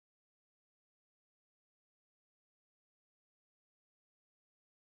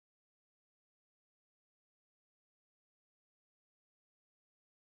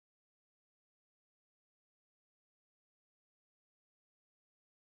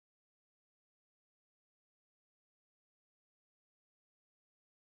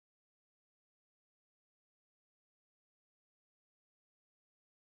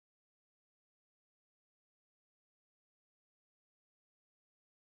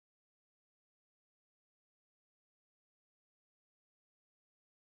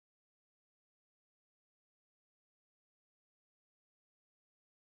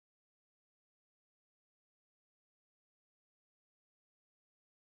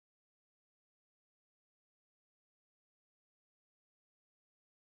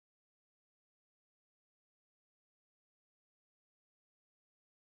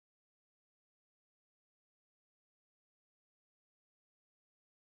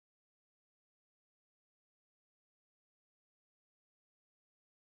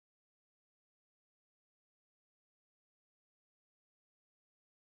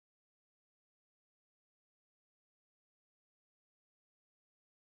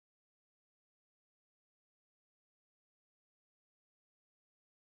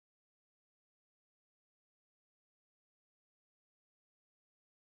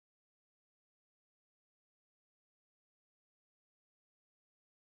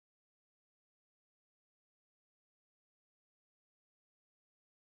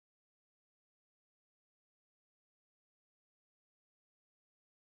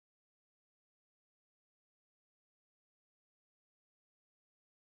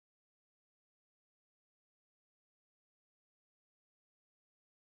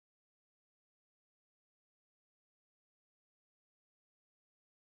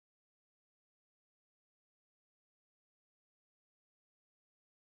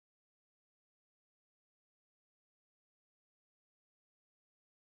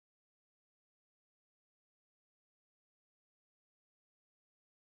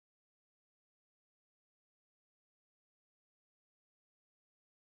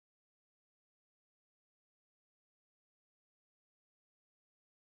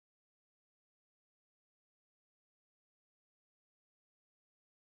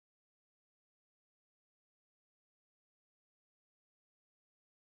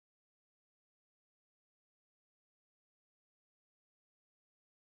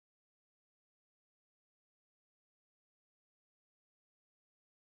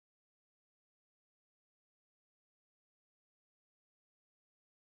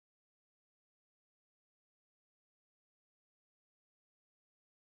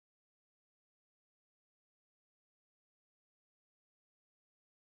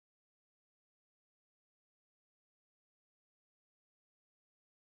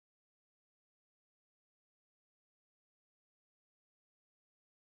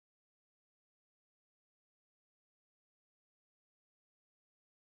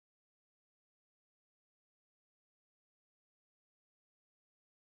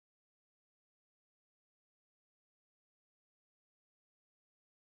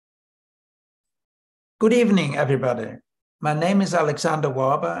Good evening, everybody. My name is Alexander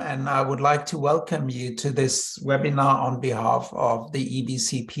Warber, and I would like to welcome you to this webinar on behalf of the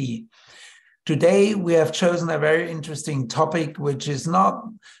EBCP. Today, we have chosen a very interesting topic, which is not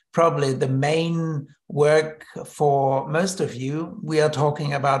probably the main work for most of you. We are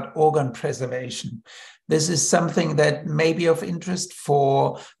talking about organ preservation. This is something that may be of interest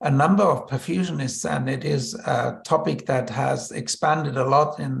for a number of perfusionists, and it is a topic that has expanded a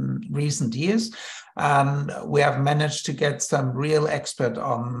lot in recent years. And we have managed to get some real expert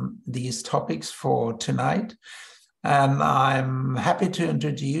on these topics for tonight. And I'm happy to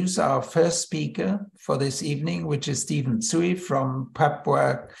introduce our first speaker for this evening, which is Stephen Tsui from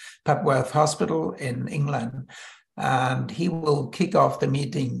Papworth Hospital in England. And he will kick off the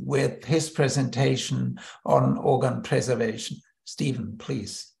meeting with his presentation on organ preservation. Stephen,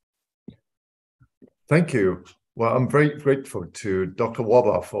 please. Thank you. Well, I'm very grateful to Dr.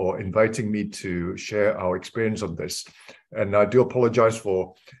 Warber for inviting me to share our experience on this. And I do apologize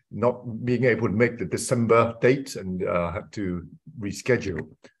for not being able to make the December date and had to reschedule.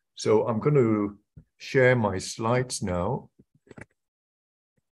 So I'm going to share my slides now.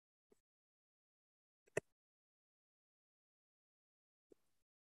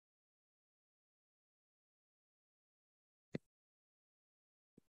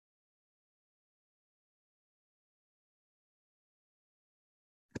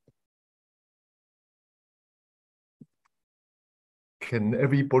 Can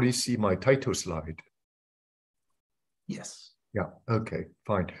everybody see my title slide? Yes. Yeah, okay,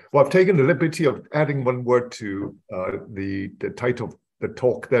 fine. Well, I've taken the liberty of adding one word to the title of the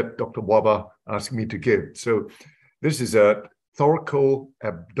talk that Dr. Warber asked me to give. So this is a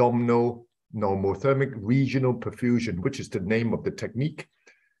thoracoabdominal normothermic regional perfusion, which is the name of the technique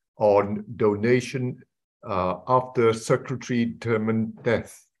on donation after circulatory determined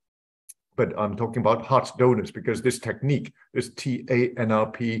death. But I'm talking about heart donors because this technique, this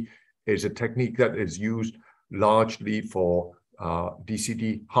TANRP, is a technique that is used largely for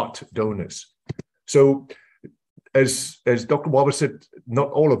DCD heart donors. So as Dr. Warber said,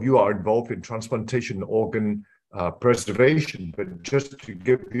 not all of you are involved in transplantation organ preservation, but just to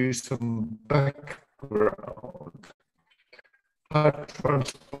give you some background, heart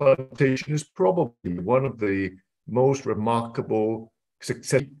transplantation is probably one of the most remarkable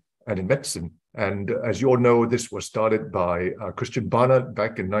successes in medicine. And as you all know, this was started by Christian Barnard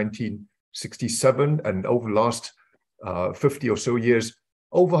back in 1967. And over the last 50 or so years,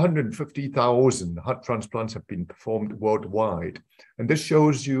 over 150,000 heart transplants have been performed worldwide. And this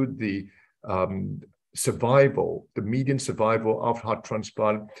shows you the survival, the median survival of heart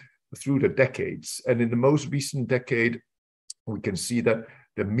transplant through the decades. And in the most recent decade, we can see that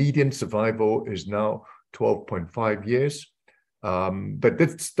the median survival is now 12.5 years. But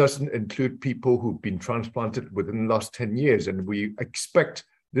this doesn't include people who've been transplanted within the last 10 years. And we expect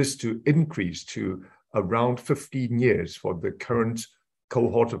this to increase to around 15 years for the current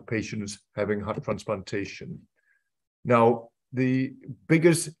cohort of patients having heart transplantation. Now, the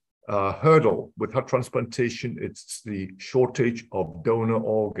biggest hurdle with heart transplantation, it's the shortage of donor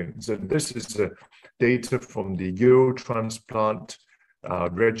organs. And this is data from the Eurotransplant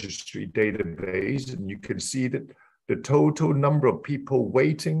registry database. And you can see that the total number of people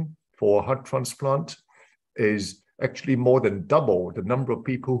waiting for heart transplant is actually more than double the number of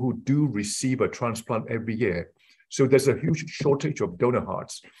people who do receive a transplant every year. So there's a huge shortage of donor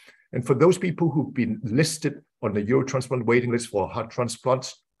hearts. And for those people who've been listed on the Eurotransplant waiting list for heart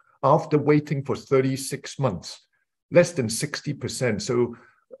transplants, after waiting for 36 months, less than 60%, so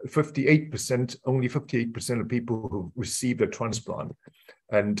 58%, only 58% of people who received a transplant.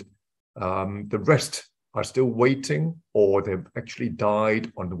 And the rest are still waiting, or they've actually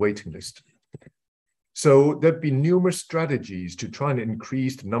died on the waiting list. So there have been numerous strategies to try and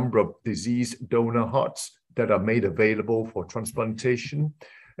increase the number of diseased donor hearts that are made available for transplantation.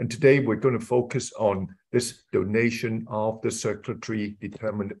 And today we're going to focus on this donation after circulatory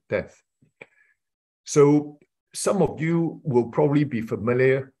determined death. So some of you will probably be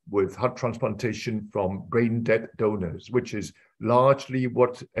familiar with heart transplantation from brain dead donors, which is largely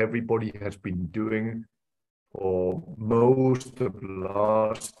what everybody has been doing for most of the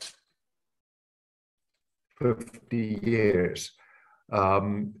last 50 years.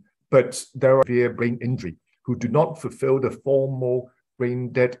 But there are severe brain injury who do not fulfill the formal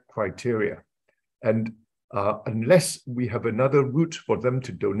brain dead criteria. And unless we have another route for them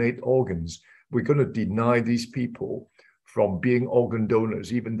to donate organs, we're going to deny these people from being organ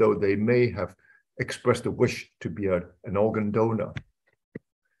donors, even though they may have expressed a wish to be an organ donor.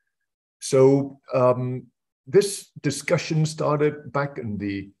 So this discussion started back in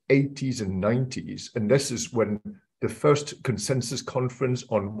the 80s and 90s, and this is when the first consensus conference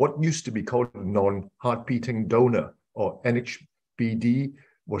on what used to be called non-heart beating donor, or NHBD,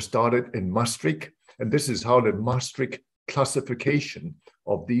 was started in Maastricht. And this is how the Maastricht classification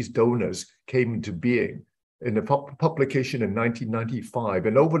of these donors came into being in a publication in 1995.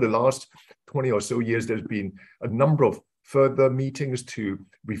 And over the last 20 or so years, there's been a number of further meetings to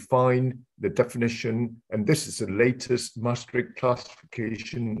refine the definition. And this is the latest Maastricht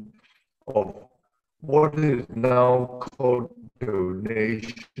classification of what is now called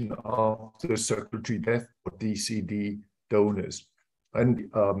donation after circulatory death, or DCD donors. And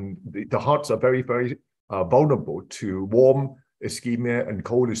the hearts are very, very vulnerable to warm ischemia and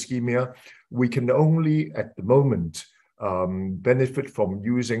cold ischemia. We can only, at the moment, benefit from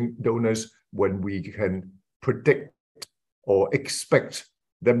using donors when we can predict or expect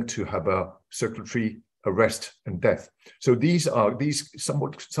them to have a circulatory arrest and death. So these are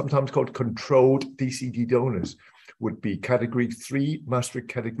sometimes called controlled DCD donors, would be category 3, Maastricht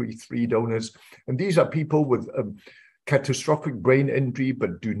category 3 donors. And these are people with catastrophic brain injury,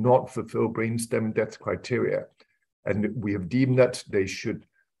 but do not fulfill brainstem death criteria. And we have deemed that they should,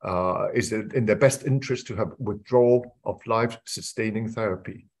 is it in their best interest to have withdrawal of life-sustaining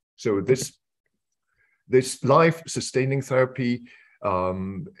therapy. So this life-sustaining therapy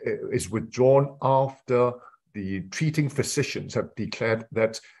is withdrawn after the treating physicians have declared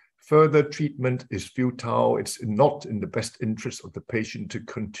that further treatment is futile. It's not in the best interest of the patient to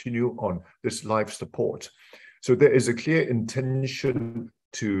continue on this life support. So there is a clear intention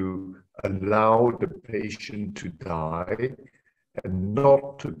to allow the patient to die and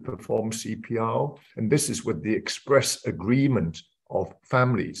not to perform CPR. And this is with the express agreement of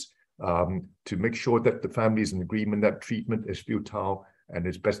families, to make sure that the family is in agreement that treatment is futile and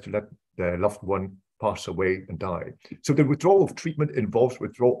it's best to let their loved one pass away and die. So the withdrawal of treatment involves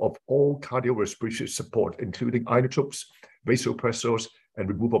withdrawal of all cardiorespiratory support, including inotropes, vasopressors, and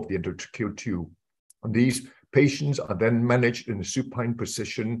removal of the endotracheal tube. And these patients are then managed in a supine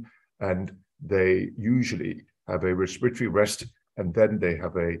position, and they usually have a respiratory rest, and then they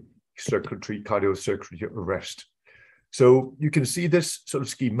have a cardiocirculatory arrest. So you can see this sort of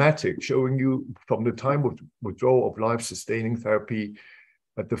schematic showing you from the time of withdrawal of life-sustaining therapy,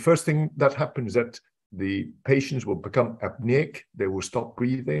 that the first thing that happens is that the patients will become apneic, they will stop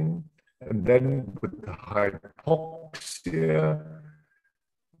breathing, and then with the hypoxia,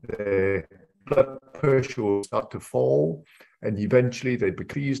 the blood pressure will start to fall, and eventually they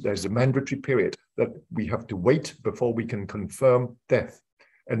decrease. There's a mandatory period that we have to wait before we can confirm death.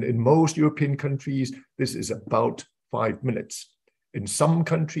 And in most European countries, this is about 5 minutes. In some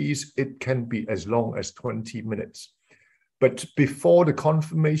countries, it can be as long as 20 minutes. But before the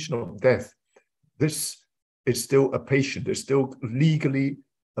confirmation of death, this is still a patient. It's still legally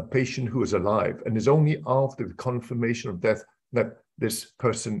a patient who is alive. And it's only after the confirmation of death that this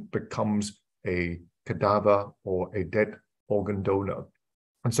person becomes a cadaver or a dead organ donor.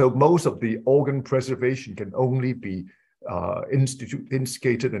 And so most of the organ preservation can only be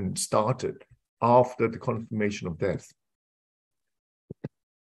instigated and started after the confirmation of death.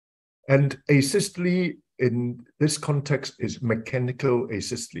 And asystole in this context is mechanical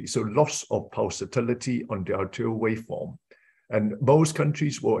asystole, so loss of pulsatility on the arterial waveform. And most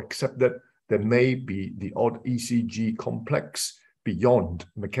countries will accept that there may be the odd ECG complex beyond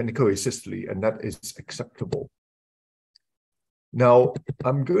mechanical asystole, and that is acceptable. Now,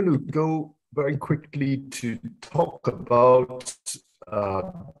 I'm going to go very quickly to talk about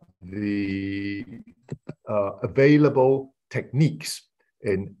the available techniques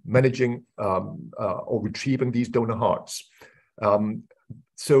in managing or retrieving these donor hearts.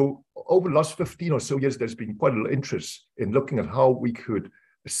 So over the last 15 or so years, there's been quite a little interest in looking at how we could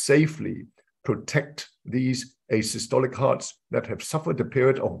safely protect these asystolic hearts that have suffered a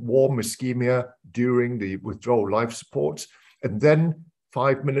period of warm ischemia during the withdrawal life support, and then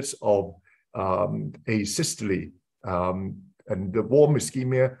 5 minutes of asystole. And the warm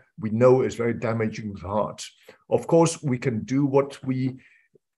ischemia, we know, is very damaging to the heart. Of course, we can do what we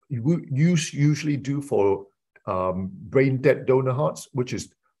usually do for brain dead donor hearts, which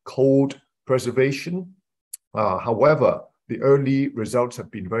is cold preservation. However, the early results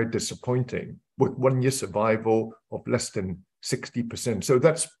have been very disappointing, with 1 year survival of less than 60%. So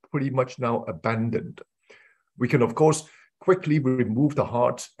that's pretty much now abandoned. We can, of course, quickly remove the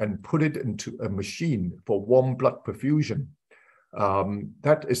heart and put it into a machine for warm blood perfusion.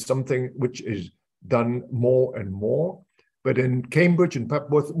 That is something which is done more and more. But in Cambridge and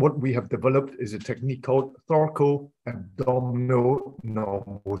Papworth, what we have developed is a technique called thoraco-abdominal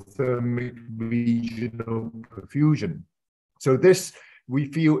normothermic regional perfusion. So this,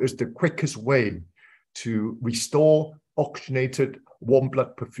 we feel, is the quickest way to restore oxygenated warm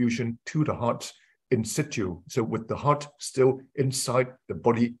blood perfusion to the heart in situ. So with the heart still inside the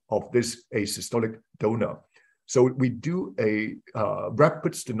body of this asystolic donor. So we do a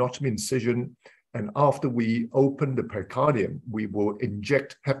rapid sternotomy incision, and after we open the pericardium, we will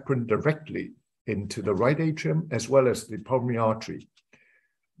inject heparin directly into the right atrium as well as the pulmonary artery.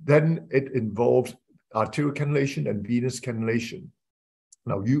 Then it involves arterial cannulation and venous cannulation.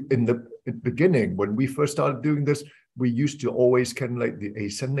 Now, in the beginning, when we first started doing this, we used to always cannulate the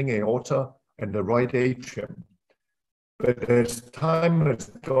ascending aorta and the right atrium. But as time has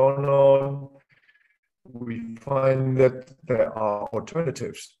gone on, we find that there are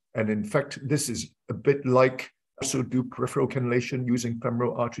alternatives. And in fact, this is a bit like also do peripheral cannulation using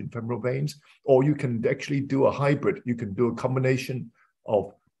femoral artery and femoral veins, or you can actually do a hybrid. You can do a combination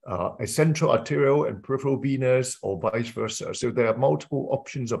of a central arterial and peripheral venous, or vice versa. So there are multiple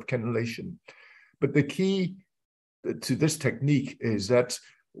options of cannulation. But the key to this technique is that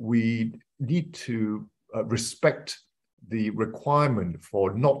we need to respect the requirement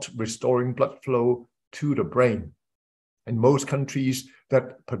for not restoring blood flow to the brain. In most countries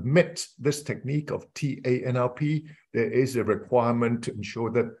that permit this technique of TANRP, there is a requirement to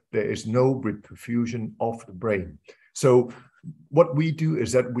ensure that there is no reperfusion of the brain. So what we do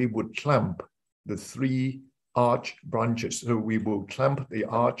is that we would clamp the 3 arch branches. So we will clamp the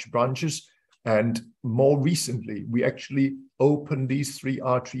arch branches, and more recently, we actually open these 3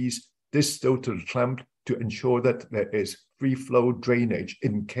 arteries distal to the clamp to ensure that there is free flow drainage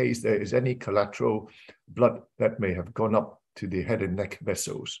in case there is any collateral blood that may have gone up to the head and neck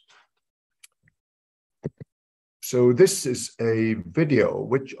vessels. So this is a video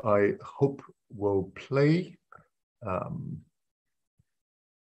which I hope will play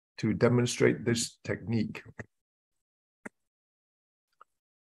to demonstrate this technique.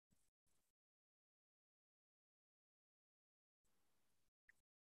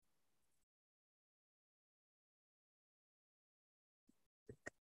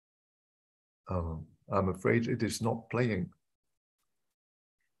 I'm afraid it is not playing.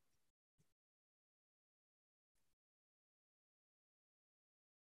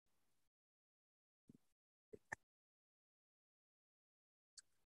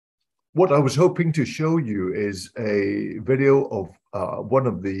 What I was hoping to show you is a video of one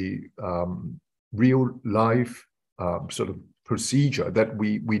of the real life sort of procedure that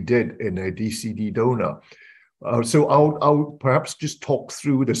we did in a DCD donor. So I'll perhaps just talk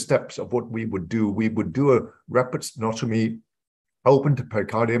through the steps of what we would do. We would do a rapid sternotomy, open the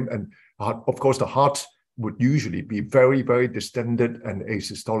pericardium, and of course the heart would usually be very, very distended and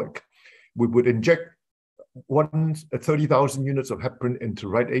asystolic. We would inject 30,000 units of heparin into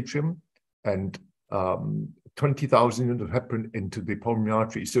right atrium and 20,000 units of heparin into the pulmonary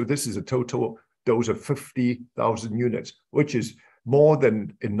artery. So this is a total dose of 50,000 units, which is more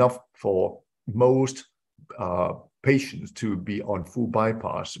than enough for most patients to be on full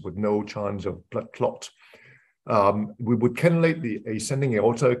bypass with no chance of blood clot. We would cannulate the ascending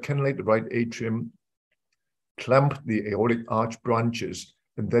aorta, cannulate the right atrium, clamp the aortic arch branches,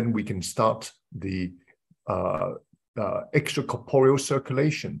 and then we can start the extracorporeal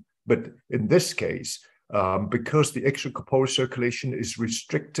circulation. But in this case, because the extracorporeal circulation is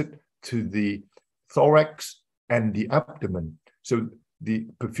restricted to the thorax and the abdomen, so the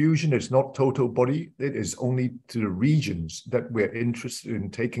perfusion is not total body, it is only to the regions that we're interested in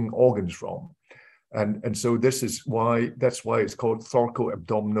taking organs from. And so that's why it's called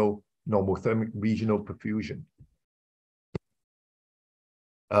thoraco-abdominal normothermic regional perfusion.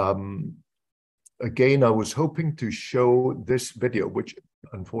 Again, I was hoping to show this video, which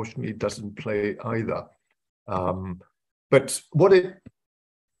unfortunately doesn't play either. But what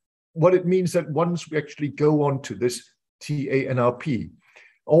it means that once we actually go on to this TANRP,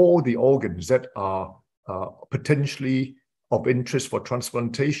 all the organs that are potentially of interest for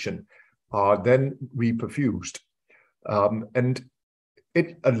transplantation are then reperfused. And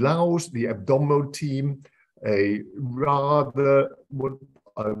it allows the abdominal team a rather, what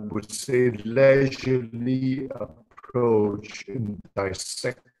I would say, leisurely approach in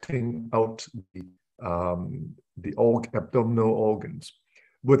dissecting out the abdominal organs.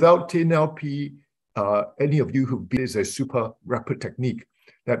 Without TANRP, any of you who've been, is a super rapid technique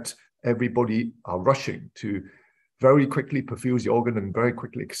that everybody are rushing to very quickly perfuse the organ and very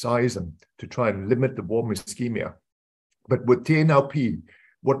quickly excise them to try and limit the warm ischemia. But with TANRP,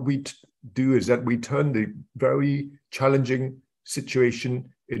 what we do is that we turn the very challenging situation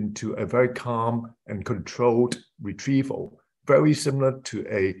into a very calm and controlled retrieval, very similar to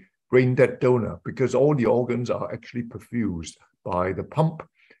a brain-dead donor, because all the organs are actually perfused by the pump,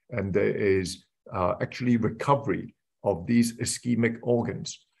 and there is actually recovery of these ischemic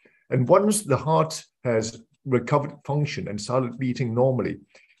organs. And once the heart has recovered function and started beating normally,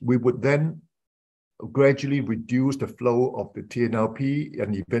 we would then gradually reduce the flow of the TNLP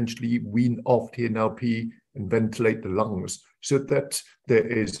and eventually wean off TNLP and ventilate the lungs so that there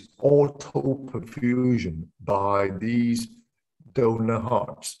is auto perfusion by these donor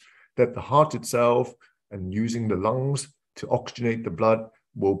hearts, that the heart itself and using the lungs to oxygenate the blood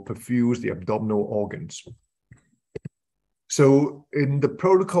will perfuse the abdominal organs. So in the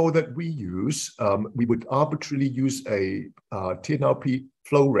protocol that we use, we would arbitrarily use a TNLP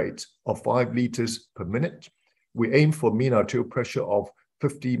flow rate of 5 liters per minute. We aim for mean arterial pressure of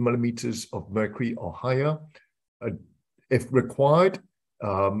 50 millimeters of mercury or higher. If required,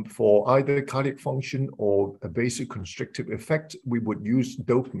 for either cardiac function or a vasoconstrictive effect, we would use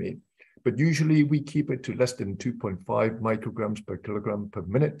dopamine. But usually we keep it to less than 2.5 micrograms per kilogram per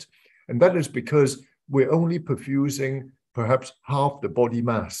minute. And that is because we're only perfusing perhaps half the body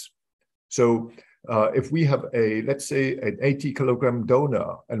mass. So if we have let's say an 80 kilogram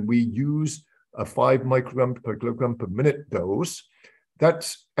donor and we use a 5 microgram per kilogram per minute dose,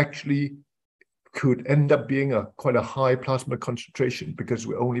 that actually could end up being quite a high plasma concentration because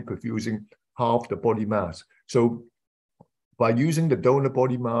we're only perfusing half the body mass. So by using the donor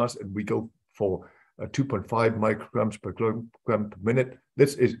body mass, and we go for 2.5 micrograms per kilogram per minute,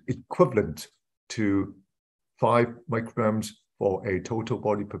 this is equivalent to 5 micrograms for a total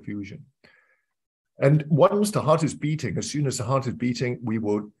body perfusion. And once the heart is beating, as soon as the heart is beating, we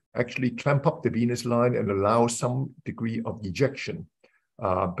will actually clamp up the venous line and allow some degree of ejection.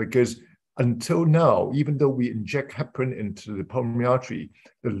 Because until now, even though we inject heparin into the pulmonary artery,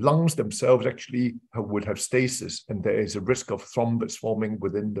 the lungs themselves actually would have stasis, and there is a risk of thrombus forming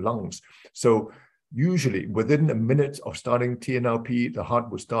within the lungs. So usually within a minute of starting TNLP, the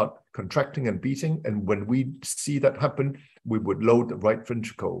heart will start contracting and beating. And when we see that happen, we would load the right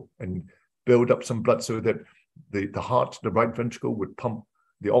ventricle and build up some blood so that the right ventricle would pump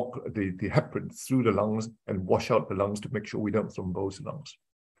the heparin through the lungs and wash out the lungs to make sure we don't thrombose the lungs.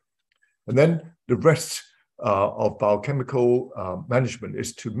 And then the rest of biochemical management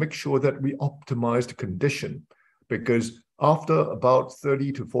is to make sure that we optimize the condition, because after about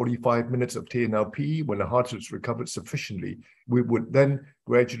 30 to 45 minutes of TNLP, when the heart has recovered sufficiently, we would then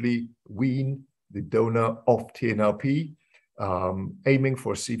gradually wean the donor off TNLP, aiming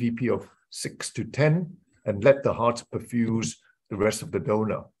for a CVP of 6 to 10, and let the heart perfuse the rest of the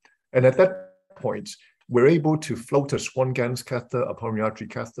donor. And at that point, we're able to float a Swan-Ganz catheter, a pulmonary artery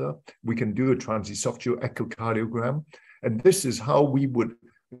catheter. We can do a transesophageal echocardiogram. And this is how we would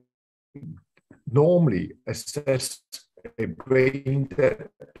normally assess a brain-dead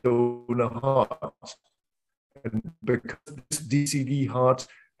donor heart. And because this DCD heart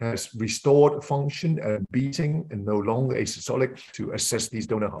has restored function and beating and no longer asystolic, to assess these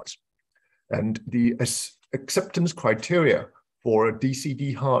donor hearts. And the acceptance criteria for a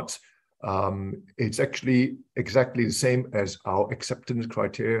DCD heart, it's actually exactly the same as our acceptance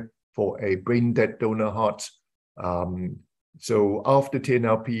criteria for a brain-dead donor heart. So after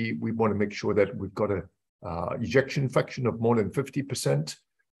TNLP, we want to make sure that we've got a ejection fraction of more than 50%,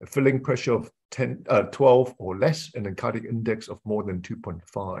 a filling pressure of 12 or less, and a cardiac index of more than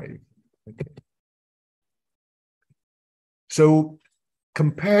 2.5. Okay. So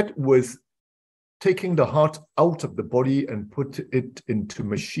compared with taking the heart out of the body and put it into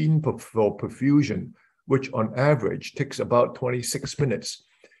machine for perfusion, which on average takes about 26 minutes.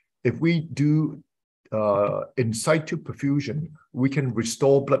 If we do in situ perfusion, we can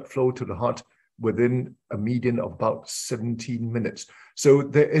restore blood flow to the heart within a median of about 17 minutes. So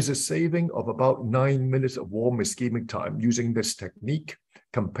there is a saving of about 9 minutes of warm ischemic time using this technique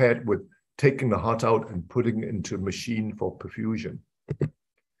compared with taking the heart out and putting it into a machine for perfusion.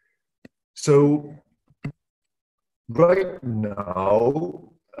 So right now,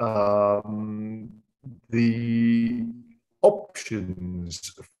 the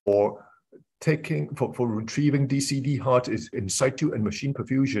options for retrieving DCD heart is in situ and machine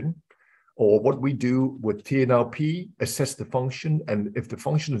perfusion, or what we do with TNLP, assess the function, and if the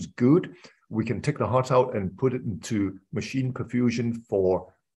function is good, we can take the heart out and put it into machine perfusion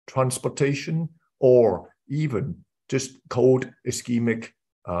for transportation, or even just cold ischemic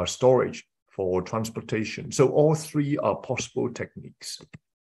storage for transportation. So all three are possible techniques.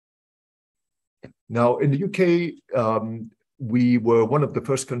 Now in the UK, we were one of the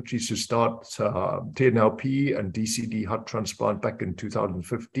first countries to start TNLP and DCD heart transplant back in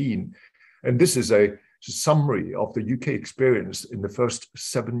 2015. And this is a summary of the UK experience in the first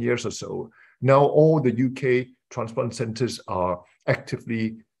 7 years or so. Now all the UK transplant centers are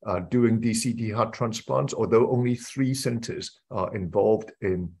actively doing DCD heart transplants, although only 3 centers are involved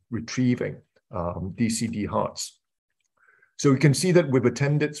in retrieving DCD hearts. So we can see that we've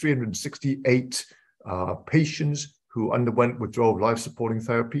attended 368 patients who underwent withdrawal of life-supporting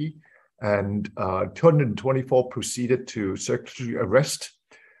therapy, and 224 proceeded to circulatory arrest.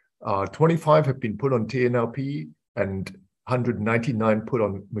 25 have been put on TNLP, and 199 put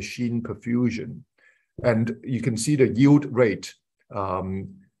on machine perfusion. And you can see the yield rate.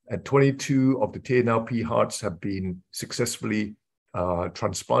 At 22 of the TNLP hearts have been successfully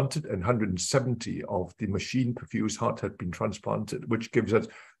transplanted, and 170 of the machine perfused heart have been transplanted, which gives us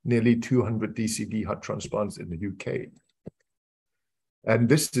nearly 200 DCD heart transplants in the UK. And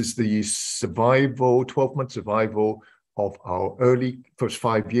this is the survival, 12-month survival of our first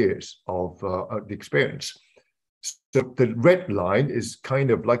 5 years of the experience. So the red line is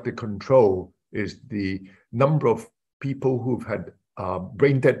kind of like the control, is the number of people who've had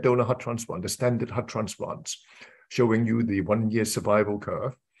brain dead donor heart transplant, the standard heart transplants, showing you the 1-year survival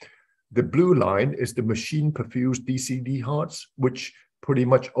curve. The blue line is the machine perfused DCD hearts, which pretty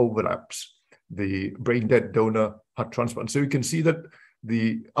much overlaps the brain dead donor heart transplant. So you can see that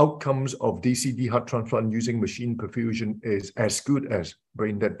the outcomes of DCD heart transplant using machine perfusion is as good as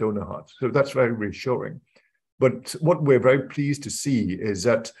brain dead donor hearts. So that's very reassuring. But what we're very pleased to see is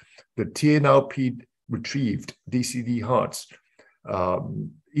that the TNLP retrieved DCD hearts,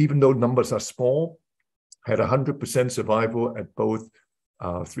 even though numbers are small, had 100% survival at both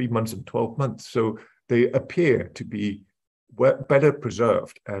 3 months and 12 months. So they appear to be better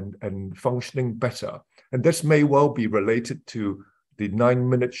preserved and functioning better. And this may well be related to the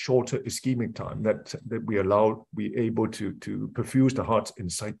 9-minute shorter ischemic time that we able to perfuse the hearts in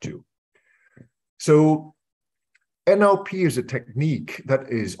situ. So NLP is a technique that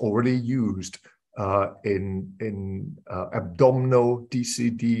is already used in abdominal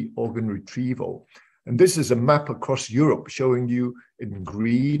DCD organ retrieval. And this is a map across Europe showing you in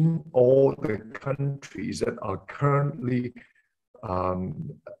green all the countries that are currently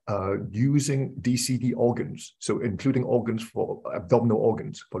using DCD organs, so including organs for abdominal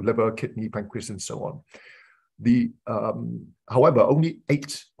organs, for liver, kidney, pancreas, and so on. However, only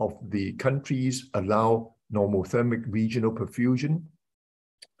 8 of the countries allow normothermic regional perfusion.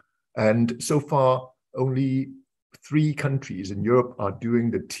 And so far, only 3 countries in Europe are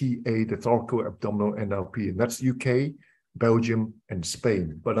doing the TA, the thoracoabdominal NLP, and that's UK, Belgium, and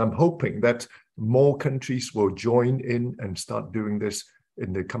Spain. But I'm hoping that more countries will join in and start doing this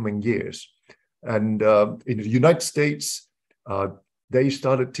in the coming years. And in the United States, they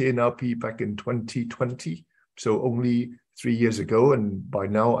started TNLP back in 2020, so only 3 years ago. And by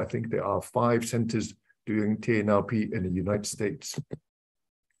now, I think there are 5 centers doing TNLP in the United States.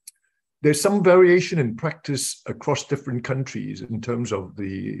 There's some variation in practice across different countries in terms of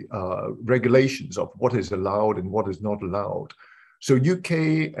the regulations of what is allowed and what is not allowed. So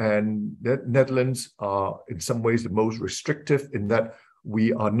UK and Netherlands are in some ways the most restrictive in that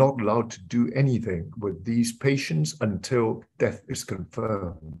we are not allowed to do anything with these patients until death is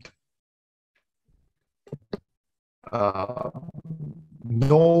confirmed.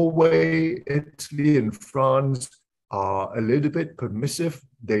 Norway, Italy, and France are a little bit permissive.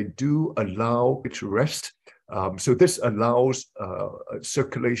 They do allow it to rest. So this allows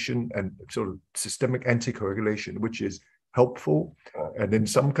circulation and sort of systemic anticoagulation, which is helpful. And in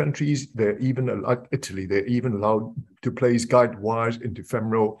some countries, they're even, like Italy, they're even allowed to place guide wires into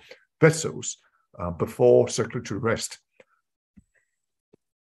femoral vessels before circulatory rest.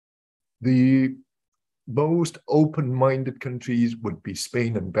 The most open-minded countries would be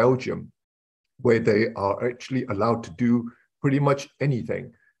Spain and Belgium, where they are actually allowed to do pretty much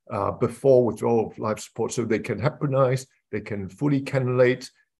anything before withdrawal of life support. So they can heparinize, they can fully cannulate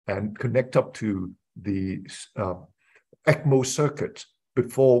and connect up to the ECMO circuit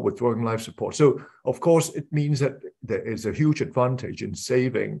before withdrawing life support. So of course, it means that there is a huge advantage in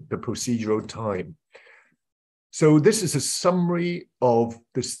saving the procedural time. So this is a summary of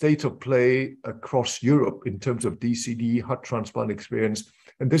the state of play across Europe in terms of DCD heart transplant experience.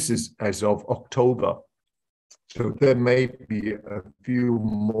 And this is as of October. So there may be a few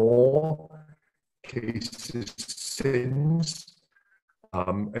more cases since.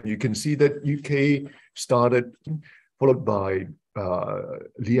 And you can see that UK started, followed by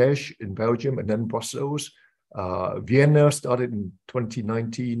Liège in Belgium, and then Brussels. Vienna started in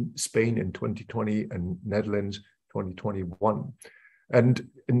 2019, Spain in 2020, and Netherlands 2021. And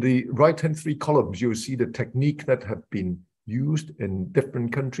in the right-hand three columns, you'll see the technique that have been used in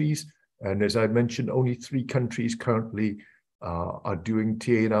different countries. And as I mentioned, only 3 countries currently are doing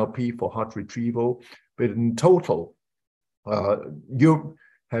TANRP for heart retrieval. But in total, Europe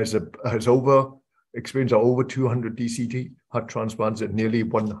has experienced over 200 DCT heart transplants and nearly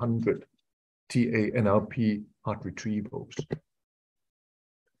 100 TANRP heart retrievals.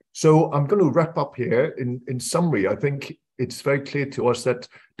 So I'm going to wrap up here. In summary, I think it's very clear to us that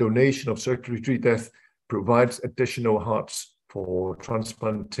donation of circulatory death provides additional hearts for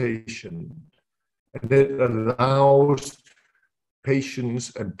transplantation. And it allows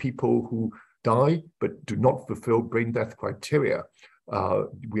patients and people who die but do not fulfill brain death criteria.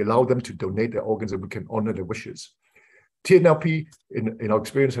 We allow them to donate their organs and we can honor their wishes. TNRP, in our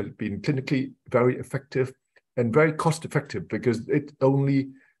experience, has been clinically very effective and very cost effective because it only,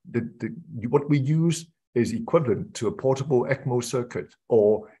 what we use is equivalent to a portable ECMO circuit,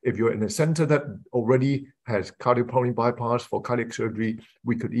 or if you're in a center that already has cardiopulmonary bypass for cardiac surgery,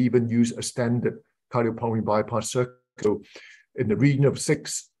 we could even use a standard cardiopulmonary bypass circuit in the region of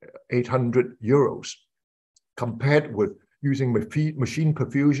 600-800 euros, compared with using machine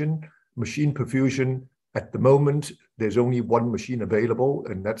perfusion. Machine perfusion, at the moment, there's only one machine available,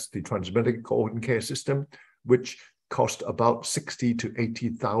 and that's the TransMedics Organ Care System, which cost about 60,000 to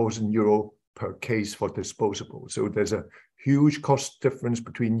 80,000 euro per case for disposable. So there's a huge cost difference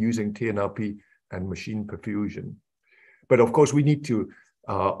between using TNRP and machine perfusion. But of course, we need to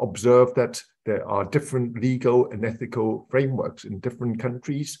observe that there are different legal and ethical frameworks in different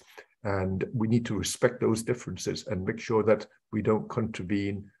countries, and we need to respect those differences and make sure that we don't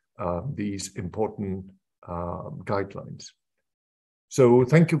contravene these important guidelines. So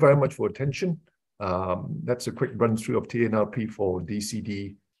thank you very much for attention. That's a quick run through of TNRP for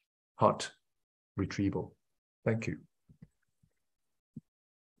DCD heart retrieval. Thank you.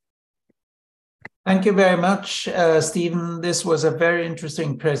 Thank you very much, Stephen. This was a very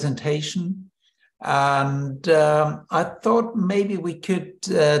interesting presentation. And I thought maybe we could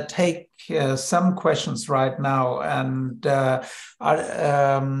take some questions right now. And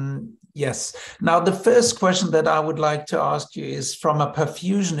yes, now the first question that I would like to ask you is from a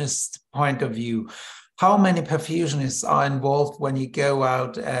perfusionist point of view. How many perfusionists are involved when you go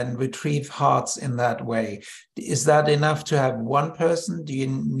out and retrieve hearts in that way? Is that enough to have one person? Do you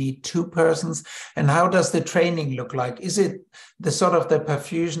need 2 persons? And how does the training look like? Is it the sort of the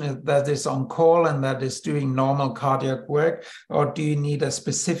perfusionist that is on call and that is doing normal cardiac work? Or do you need a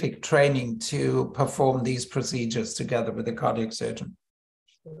specific training to perform these procedures together with the cardiac surgeon?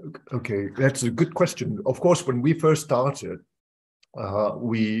 Okay, that's a good question. Of course, when we first started,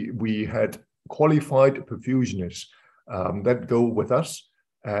 we had qualified perfusionists that go with us,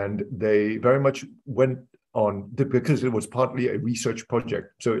 and they very much went on, because it was partly a research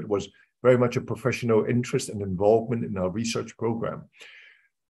project, so it was very much a professional interest and involvement in our research program.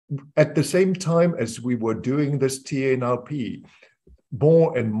 At the same time as we were doing this TANRP,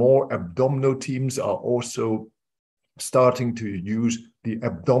 more and more abdominal teams are also starting to use the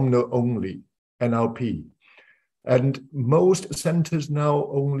abdominal only NRP. And most centers now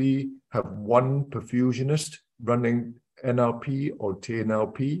only have one perfusionist running NRP or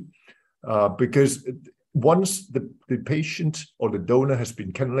TNRP, because once the patient or the donor has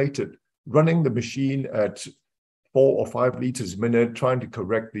been cannulated, running the machine at 4 or 5 liters a minute, trying to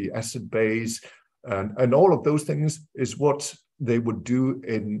correct the acid base, and all of those things is what they would do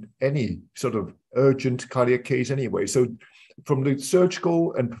in any sort of urgent cardiac case anyway. So from the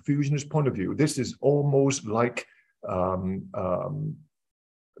surgical and perfusionist point of view, this is almost like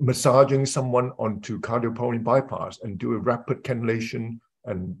massaging someone onto cardiopulmonary bypass and do a rapid cannulation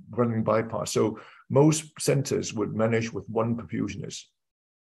and running bypass. So most centers would manage with one perfusionist.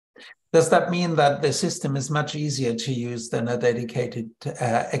 Does that mean that the system is much easier to use than a dedicated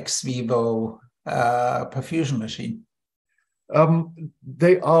ex vivo perfusion machine?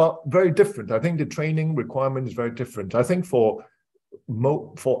 They are very different. I think the training requirement is very different. I think for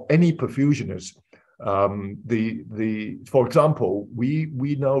any perfusionist, for example,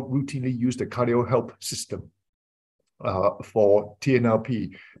 we now routinely use the CardioHelp system for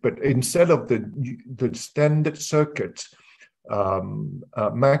TNRP, but instead of the standard circuit,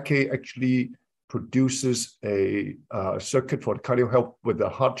 Maquet actually produces a circuit for CardioHelp with a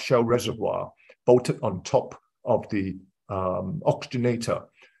hard shell reservoir bolted on top of the oxygenator.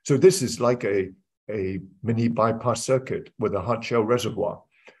 So this is like a mini bypass circuit with a hard shell reservoir.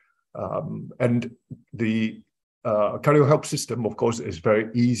 And the CardioHelp system, of course, is very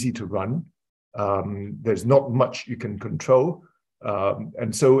easy to run. There's not much you can control.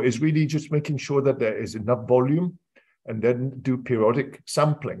 And so it's really just making sure that there is enough volume, and then do periodic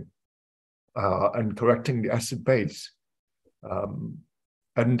sampling and correcting the acid base.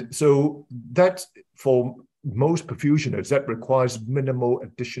 And so that, for most perfusionists, that requires minimal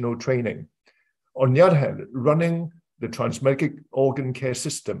additional training. On the other hand, running the transmedic organ care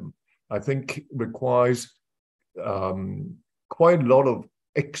system, I think, requires quite a lot of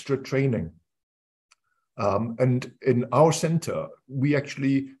extra training. And in our center, we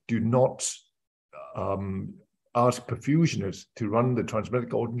actually do not ask perfusionists to run the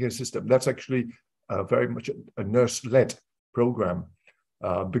transmedic organ care system. That's actually very much a nurse-led program,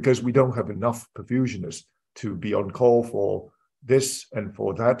 because we don't have enough perfusionists to be on call for this and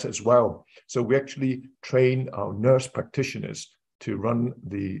for that as well. So we actually train our nurse practitioners to run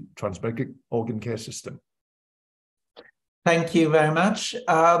the transmedic organ care system. Thank you very much.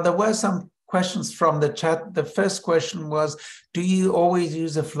 There were some questions from the chat. The first question was, do you always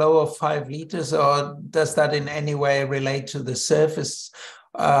use a flow of 5 liters, or does that in any way relate to the surface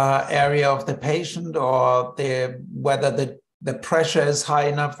area of the patient, or whether the pressure is high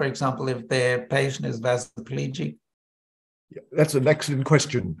enough, for example, if the patient is vasoplegic? Yeah, that's an excellent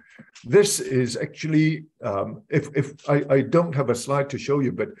question. This is actually, I don't have a slide to show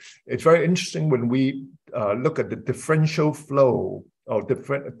you, but it's very interesting when we look at the differential flow or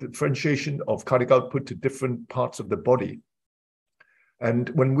differentiation of cardiac output to different parts of the body. And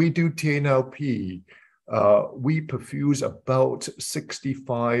when we do TNLP, we perfuse about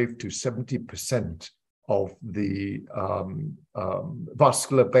 65 to 70% of the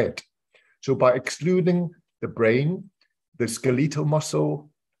vascular bed. So by excluding the brain, the skeletal muscle,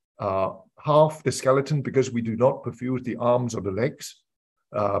 half the skeleton, because we do not perfuse the arms or the legs,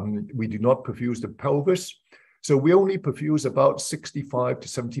 we do not perfuse the pelvis. So we only perfuse about 65 to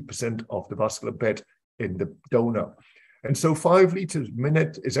 70% of the vascular bed in the donor. And so 5 liters a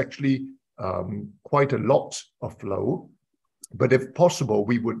minute is actually quite a lot of flow. But if possible,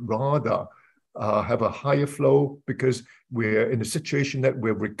 we would rather have a higher flow, because we're in a situation that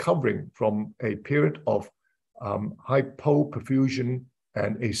we're recovering from a period of hypoperfusion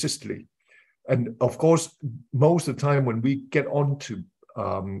and asystole. And of course, most of the time when we get on to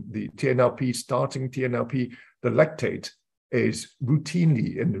the TNLP, starting TNLP, the lactate is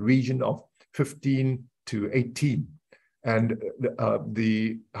routinely in the region of 15 to 18. And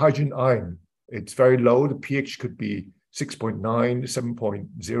the hydrogen ion, it's very low. The pH could be 6.9,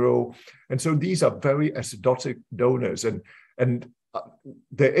 7.0. And so these are very acidotic donors. And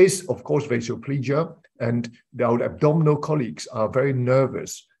there is, of course, vasoplegia, and our abdominal colleagues are very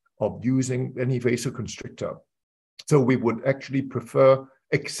nervous of using any vasoconstrictor. So we would actually prefer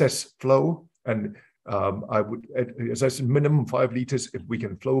excess flow. And I would, as I said, minimum 5 liters. If we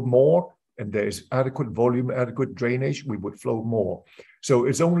can flow more and there is adequate volume, adequate drainage, we would flow more. So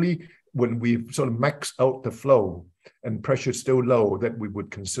it's only when we sort of max out the flow and pressure is still low that we would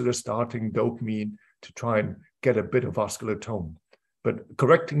consider starting dopamine to try and get a bit of vascular tone. But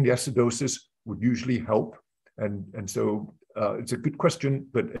correcting the acidosis would usually help. And so it's a good question,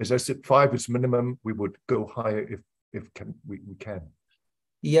 but as I said, 5 is minimum. We would go higher if we can.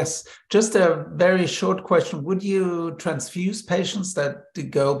 Yes, just a very short question. Would you transfuse patients that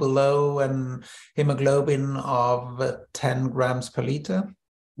go below an hemoglobin of 10 grams per liter?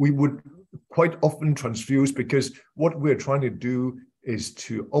 We would quite often transfuse, because what we're trying to do is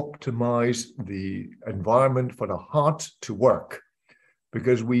to optimize the environment for the heart to work,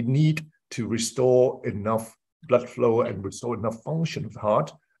 because we need to restore enough blood flow and restore enough function of the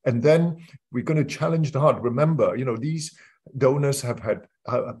heart. And then we're going to challenge the heart. Remember, these donors have had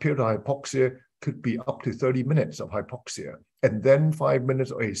a period of hypoxia, could be up to 30 minutes of hypoxia, and then 5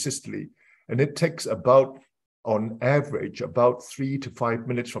 minutes of asystole. And it takes about, on average, about 3 to 5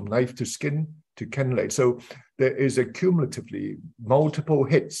 minutes from knife to skin to cannulate. So there is a cumulatively multiple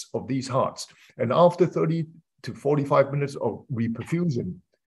hits of these hearts. And after 30 to 45 minutes of reperfusion,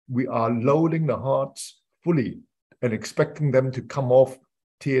 we are loading the hearts fully and expecting them to come off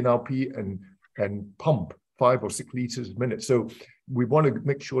TNLP and pump 5 or 6 liters a minute. So we want to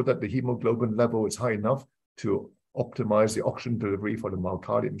make sure that the hemoglobin level is high enough to optimize the oxygen delivery for the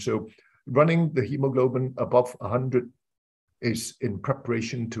myocardium. So running the hemoglobin above 100 is in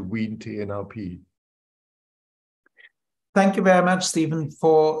preparation to wean TNLP. Thank you very much, Stephen,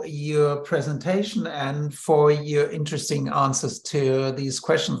 for your presentation and for your interesting answers to these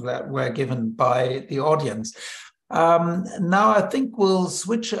questions that were given by the audience. Now I think we'll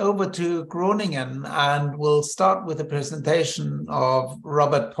switch over to Groningen, and we'll start with a presentation of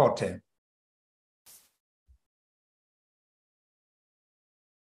Robert Porte.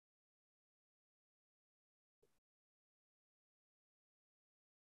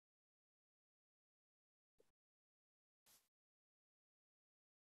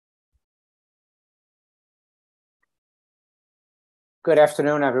 Good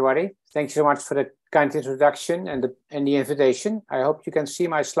afternoon, everybody. Thank you so much for the kind introduction and the invitation. I hope you can see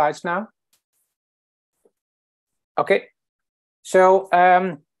my slides now. Okay, so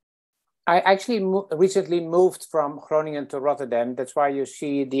I actually recently moved from Groningen to Rotterdam. That's why you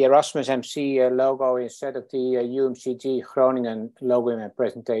see the Erasmus MC logo instead of the UMCG Groningen logo in my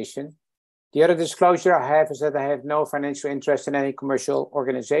presentation. The other disclosure I have is that I have no financial interest in any commercial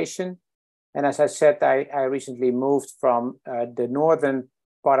organization. And as I said, I recently moved from the northern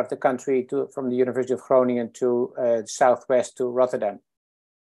part of the country from the University of Groningen to southwest to Rotterdam.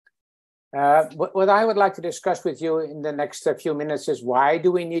 What I would like to discuss with you in the next few minutes is why do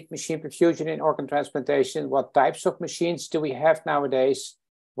we need machine perfusion in organ transplantation? What types of machines do we have nowadays?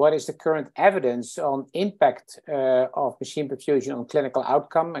 What is the current evidence on impact of machine perfusion on clinical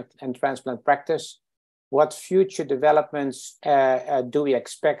outcome and transplant practice? What future developments do we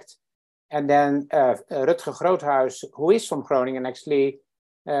expect? And then Rutger Groothuis, who is from Groningen, actually,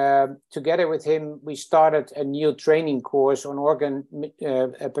 together with him, we started a new training course on organ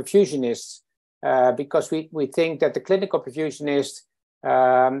perfusionists because we think that the clinical perfusionists,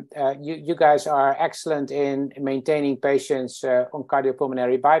 you guys are excellent in maintaining patients on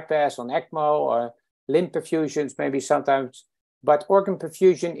cardiopulmonary bypass, on ECMO, or limb perfusions maybe sometimes. But organ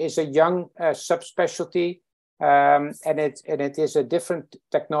perfusion is a young subspecialty. And it is a different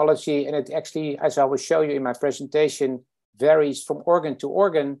technology, and it actually, as I will show you in my presentation, varies from organ to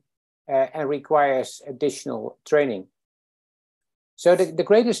organ and requires additional training. So the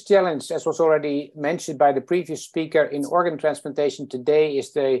greatest challenge, as was already mentioned by the previous speaker, in organ transplantation today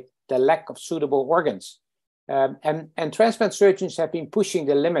is the lack of suitable organs. And transplant surgeons have been pushing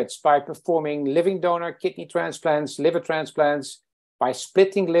the limits by performing living donor kidney transplants, liver transplants, by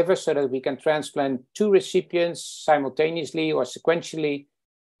splitting liver so that we can transplant 2 recipients simultaneously or sequentially,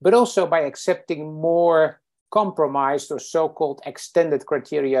 but also by accepting more compromised or so-called extended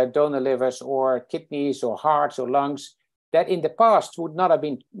criteria donor livers or kidneys or hearts or lungs that in the past would not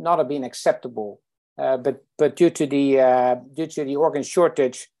have been acceptable. But due to the organ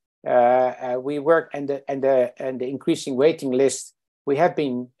shortage, we work and the increasing waiting list, we have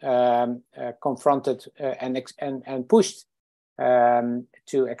been confronted and pushed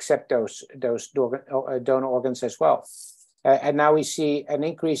to accept those donor organs as well. And now we see an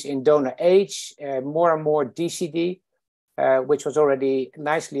increase in donor age, more and more DCD, which was already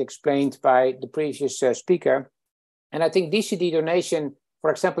nicely explained by the previous speaker. And I think DCD donation,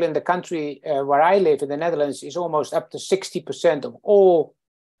 for example, in the country where I live, in the Netherlands, is almost up to 60% of all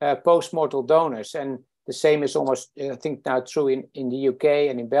post-mortal donors. And the same is almost, I think, now true in the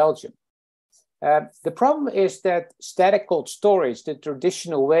UK and in Belgium. The problem is that static cold storage, the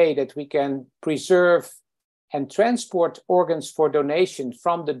traditional way that we can preserve and transport organs for donation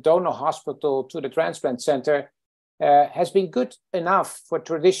from the donor hospital to the transplant center, has been good enough for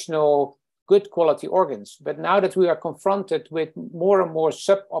traditional good quality organs. But now that we are confronted with more and more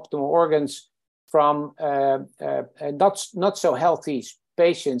suboptimal organs from not so healthy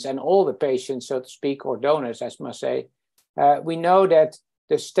patients and older patients, so to speak, or donors, I must say, we know that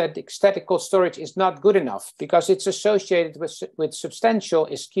the static cold storage is not good enough because it's associated with substantial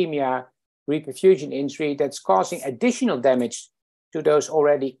ischemia, reperfusion injury that's causing additional damage to those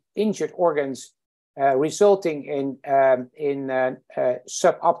already injured organs, resulting in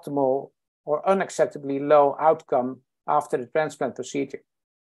suboptimal or unacceptably low outcome after the transplant procedure.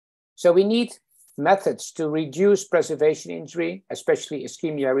 So we need methods to reduce preservation injury, especially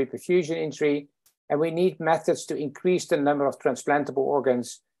ischemia reperfusion injury, and we need methods to increase the number of transplantable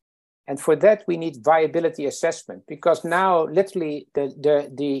organs. And for that, we need viability assessment, because now literally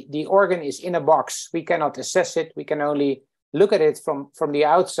the organ is in a box. We cannot assess it. We can only look at it from the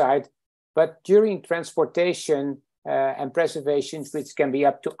outside. But during transportation and preservation, which can be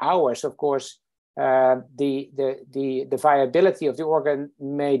up to hours, of course, the viability of the organ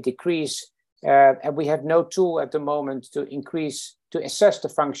may decrease. And we have no tool at the moment to assess the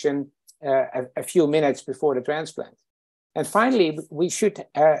function a few minutes before the transplant. And finally, we should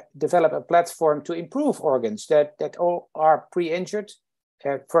develop a platform to improve organs that all are pre-injured.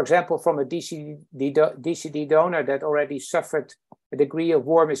 For example, from a DCD donor that already suffered a degree of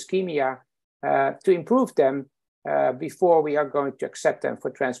warm ischemia, to improve them before we are going to accept them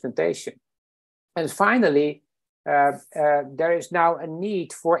for transplantation. And finally, there is now a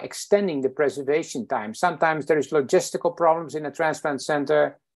need for extending the preservation time. Sometimes there is logistical problems in a transplant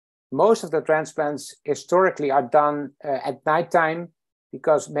center. Most of the transplants historically are done at nighttime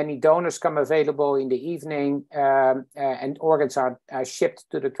because many donors come available in the evening and organs are shipped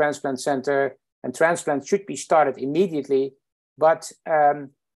to the transplant center, and transplants should be started immediately. But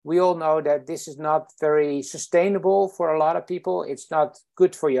we all know that this is not very sustainable for a lot of people. It's not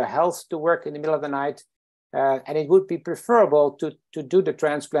good for your health to work in the middle of the night. And it would be preferable to do the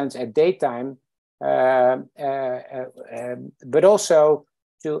transplants at daytime, but also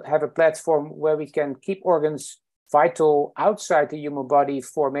to have a platform where we can keep organs vital outside the human body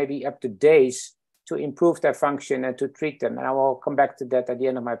for maybe up to days to improve their function and to treat them. And I will come back to that at the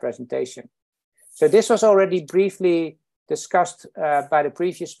end of my presentation. So this was already briefly discussed by the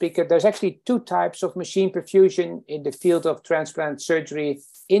previous speaker. There's actually two types of machine perfusion in the field of transplant surgery: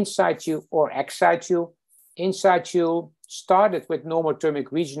 in situ or ex situ. In situ started with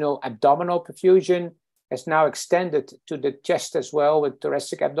normothermic regional abdominal perfusion, has now extended to the chest as well with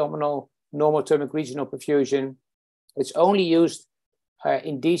thoracic abdominal normothermic regional perfusion. It's only used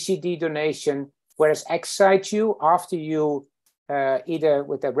in DCD donation, whereas ex situ, after you either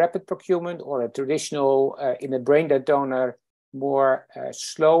with a rapid procurement or a traditional in a brain dead donor, more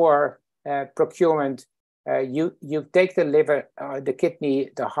slower procurement, you take the liver, the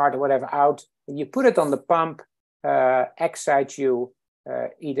kidney, the heart, or whatever out, and you put it on the pump ex situ,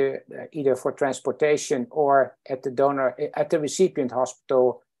 either for transportation or at the donor, at the recipient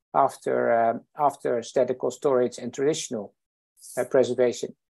hospital after statical storage and traditional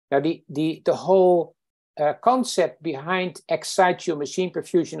preservation. Now the whole concept behind ex situ machine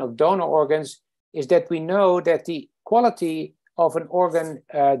perfusion of donor organs is that we know that the quality of an organ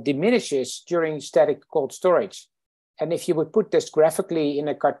diminishes during static cold storage. And if you would put this graphically in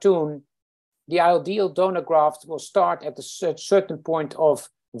a cartoon, the ideal donor graft will start at a certain point of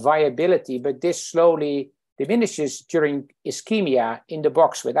viability, but this slowly diminishes during ischemia in the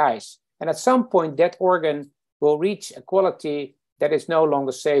box with ice. And at some point, that organ will reach a quality that is no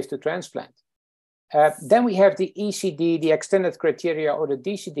longer safe to transplant. Then we have the ECD, the extended criteria, or the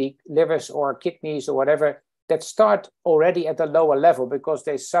DCD livers or kidneys or whatever, that start already at a lower level because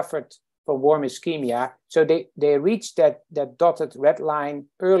they suffered from warm ischemia. So they reach that dotted red line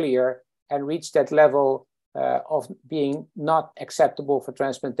earlier and reach that level of being not acceptable for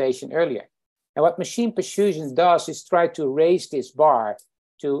transplantation earlier. And what machine perfusion does is try to raise this bar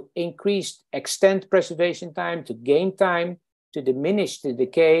to extend preservation time, to gain time, to diminish the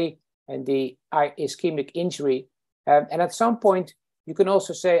decay and the ischemic injury. And at some point, you can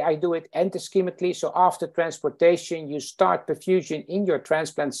also say, I do it endoschemically. So after transportation, you start perfusion in your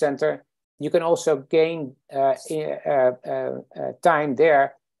transplant center. You can also gain time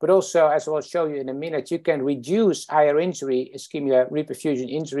there. But also, as I will show you in a minute, you can reduce IR injury, ischemia, reperfusion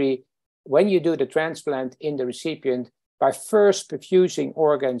injury, when you do the transplant in the recipient by first perfusing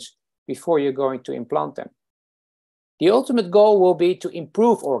organs before you're going to implant them. The ultimate goal will be to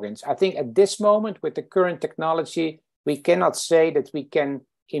improve organs. I think at this moment, with the current technology, we cannot say that we can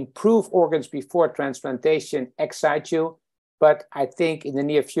improve organs before transplantation ex situ, but I think in the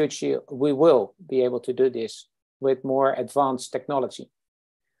near future, we will be able to do this with more advanced technology.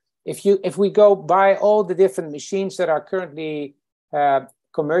 If we go by all the different machines that are currently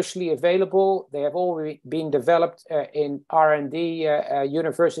commercially available, they have all been developed in R&D,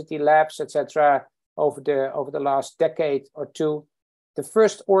 university labs, etc., over the last decade or two. The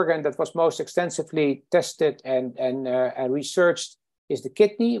first organ that was most extensively tested and researched is the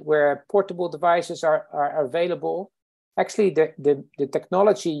kidney, where portable devices are available. Actually, the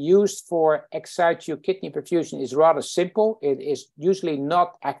technology used for ex situ kidney perfusion is rather simple. It is usually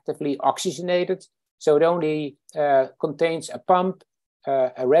not actively oxygenated, so it only contains a pump,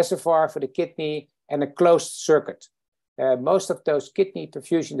 a reservoir for the kidney, and a closed circuit. Most of those kidney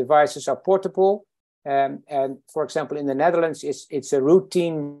perfusion devices are portable. And for example, in the Netherlands, it's a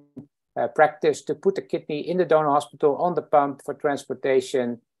routine practice to put the kidney in the donor hospital on the pump for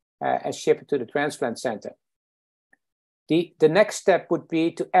transportation and ship it to the transplant center. The next step would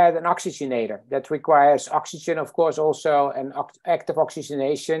be to add an oxygenator. That requires oxygen, of course, also an active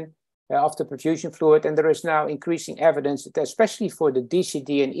oxygenation of the perfusion fluid. And there is now increasing evidence that especially for the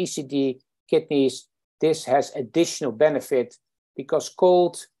DCD and ECD kidneys, this has additional benefit because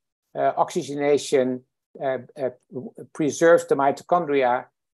cold oxygenation preserves the mitochondria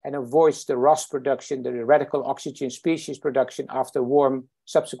and avoids the ROS production, the radical oxygen species production after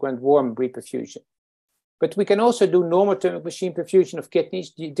subsequent warm reperfusion. But we can also do normothermic machine perfusion of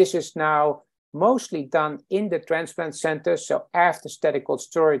kidneys. This is now mostly done in the transplant center, so after static cold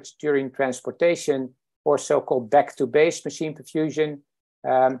storage during transportation, or so-called back-to-base machine perfusion.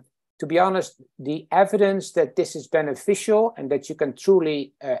 To be honest, the evidence that this is beneficial and that you can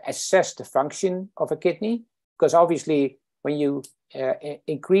truly assess the function of a kidney, because obviously when you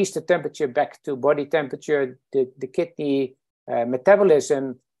increase the temperature back to body temperature, the kidney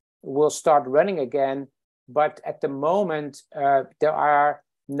metabolism will start running again. But at the moment, there are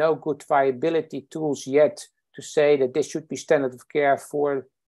no good viability tools yet to say that this should be standard of care for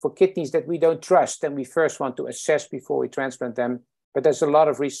kidneys that we don't trust and we first want to assess before we transplant them. But there's a lot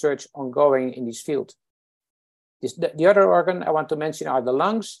of research ongoing in this field. The other organ I want to mention are the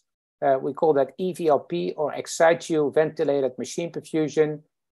lungs. We call that EVLP, or ex situ ventilated machine perfusion.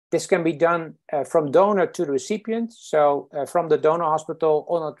 This can be done from donor to the recipient. So from the donor hospital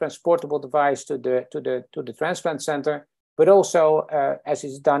on a transportable device to the transplant center, but also as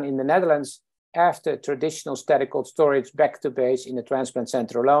is done in the Netherlands, after traditional static cold storage back to base in the transplant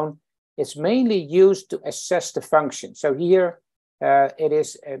center alone. It's mainly used to assess the function. So here it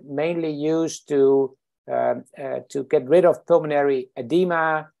is mainly used to get rid of pulmonary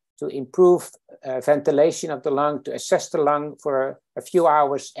edema, to improve ventilation of the lung, to assess the lung for a few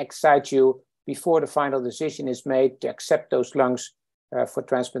hours ex situ before the final decision is made to accept those lungs for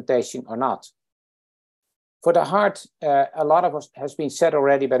transplantation or not. For the heart, a lot of has been said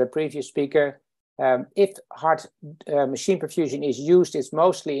already by the previous speaker. If heart machine perfusion is used, it's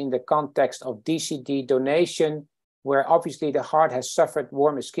mostly in the context of DCD donation, where obviously the heart has suffered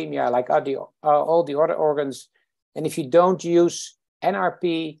warm ischemia like all the other organs. And if you don't use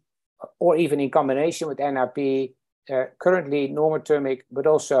NRP, or even in combination with NRP, currently normothermic, but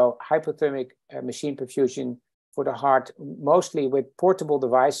also hypothermic machine perfusion for the heart, mostly with portable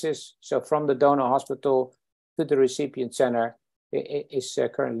devices, so from the donor hospital to the recipient center, is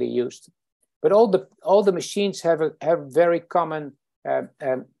currently used. But all the machines have very common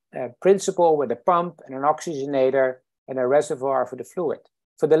principle with a pump and an oxygenator and a reservoir for the fluid.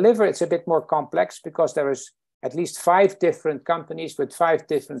 For the liver, it's a bit more complex because there is at least 5 different companies with 5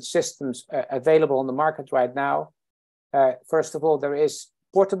 different systems available on the market right now. First of all, there is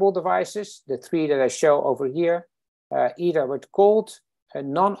portable devices, the 3 that I show over here, either with cold,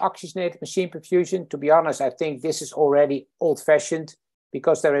 non-oxygenated machine perfusion. To be honest, I think this is already old-fashioned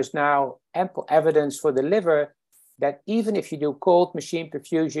because there is now ample evidence for the liver that even if you do cold machine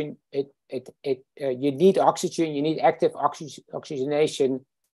perfusion, you need oxygen, you need active oxygenation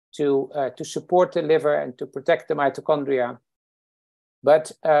to support the liver and to protect the mitochondria.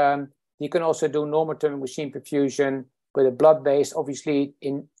 But you can also do normothermic machine perfusion with a blood-based. Obviously,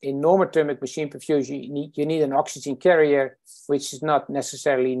 in normothermic machine perfusion, you need an oxygen carrier, which is not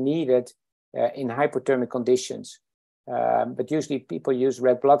necessarily needed in hypothermic conditions. But usually people use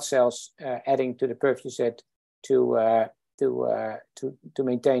red blood cells adding to the perfusit to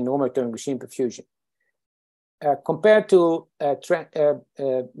maintain normothermic machine perfusion. Compared to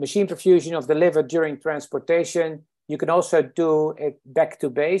machine perfusion of the liver during transportation, you can also do it back to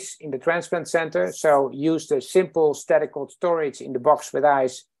base in the transplant center. So use the simple static cold storage in the box with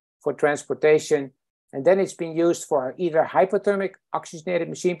ice for transportation. And then it's been used for either hypothermic oxygenated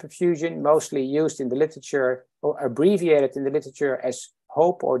machine perfusion, mostly used in the literature or abbreviated in the literature as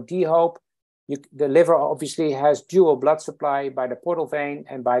HOPE or DHOPE. The liver obviously has dual blood supply by the portal vein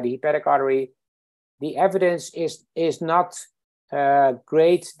and by the hepatic artery. The evidence is not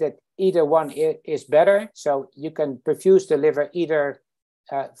great that either one is better. So you can perfuse the liver either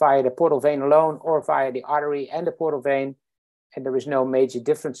via the portal vein alone or via the artery and the portal vein. And there is no major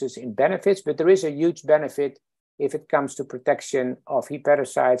differences in benefits, but there is a huge benefit if it comes to protection of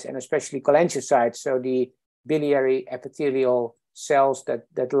hepatocytes and especially cholangiocytes, so the biliary epithelial cells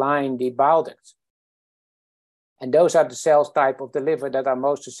that line the bile ducts. And those are the cells type of the liver that are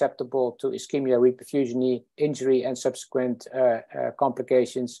most susceptible to ischemia, reperfusion, injury, and subsequent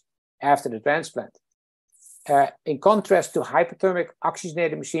complications after the transplant. In contrast to hypothermic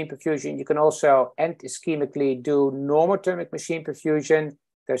oxygenated machine perfusion, you can also end-ischemically do normothermic machine perfusion.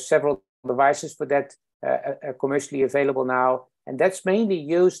 There's several devices for that commercially available now. And that's mainly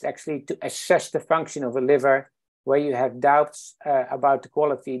used actually to assess the function of a liver where you have doubts about the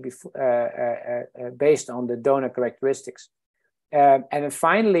quality based on the donor characteristics. And then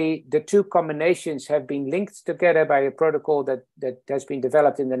finally, the 2 combinations have been linked together by a protocol that has been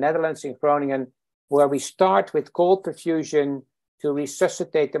developed in the Netherlands, in Groningen, where we start with cold perfusion to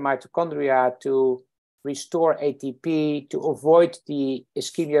resuscitate the mitochondria, to restore ATP, to avoid the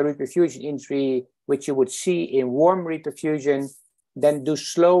ischemia reperfusion injury, which you would see in warm reperfusion, then do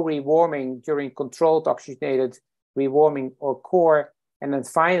slow rewarming during controlled oxygenated rewarming or core, and then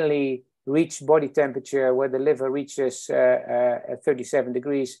finally reach body temperature where the liver reaches 37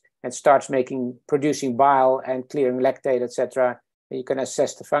 degrees and starts producing bile and clearing lactate, etc. And you can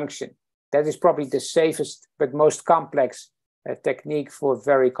assess the function. That is probably the safest but most complex technique for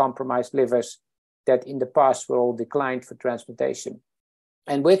very compromised livers that in the past were all declined for transplantation.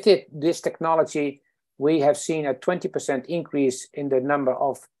 And with this technology, we have seen a 20% increase in the number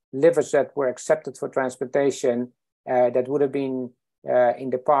of livers that were accepted for transplantation that would have been in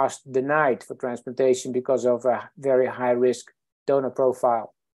the past denied for transplantation because of a very high risk donor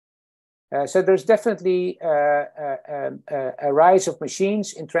profile. So there's definitely a rise of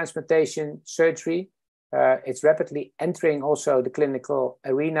machines in transplantation surgery. It's rapidly entering also the clinical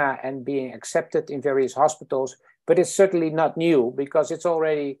arena and being accepted in various hospitals, but it's certainly not new because it's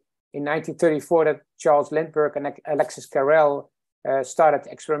already in 1934 that Charles Lindbergh and Alexis Carrel started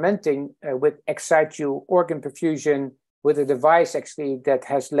experimenting with ex situ organ perfusion with a device actually that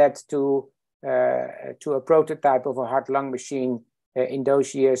has led to a prototype of a heart-lung machine in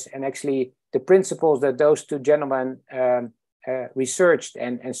those years. And actually the principles that those two gentlemen researched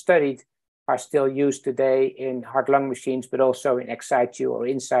and studied are still used today in heart-lung machines, but also in ex situ or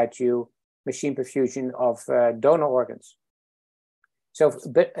in situ machine perfusion of donor organs. So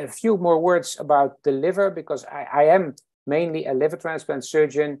a few more words about the liver, because I am mainly a liver transplant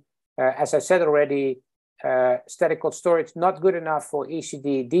surgeon. As I said already, static cold storage not good enough for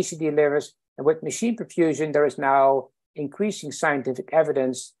ECD, DCD livers. And with machine perfusion, there is now increasing scientific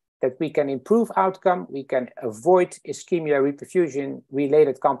evidence that we can improve outcome, we can avoid ischemia reperfusion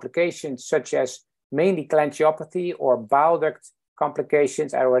related complications such as mainly cholangiopathy or bile duct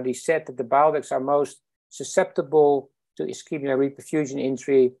complications. I already said that the bile ducts are most susceptible to ischemia reperfusion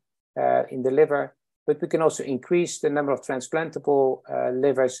injury in the liver, but we can also increase the number of transplantable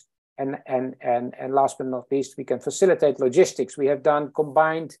livers. And last but not least, we can facilitate logistics. We have done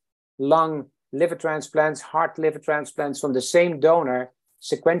combined lung liver transplants, heart liver transplants from the same donor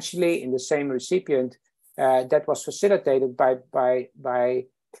sequentially in the same recipient. That was facilitated by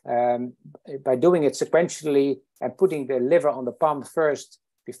doing it sequentially and putting the liver on the pump first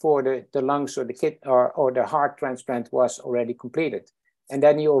before the lungs or the kidney or the heart transplant was already completed. And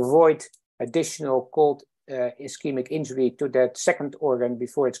then you avoid additional cold ischemic injury to that second organ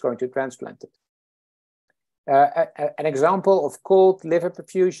before it's going to transplant it. An example of cold liver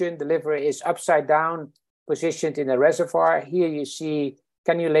perfusion: the liver is upside down, positioned in a reservoir. Here you see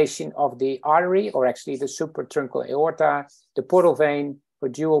cannulation of the artery, or actually the supratruncal aorta, the portal vein for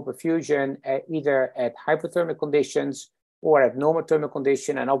dual perfusion, either at hypothermic conditions or at normothermic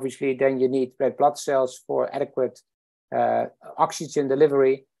condition. And obviously then you need red blood cells for adequate oxygen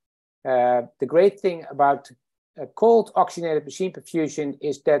delivery. The great thing about cold oxygenated machine perfusion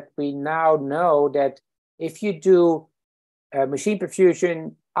is that we now know that if you do machine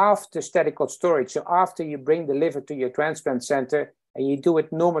perfusion after static cold storage, so after you bring the liver to your transplant center and you do it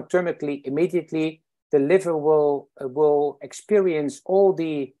normothermically immediately, the liver will experience all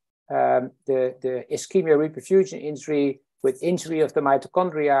the ischemia reperfusion injury, with injury of the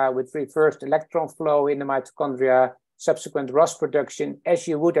mitochondria, with reversed electron flow in the mitochondria, subsequent ROS production, as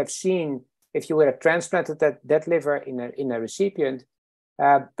you would have seen if you would have transplanted that liver in a recipient.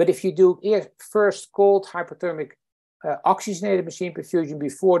 But if you do first cold hypothermic oxygenated machine perfusion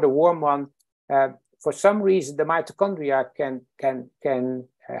before the warm one, for some reason the mitochondria can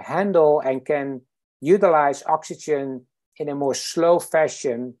handle and can utilize oxygen in a more slow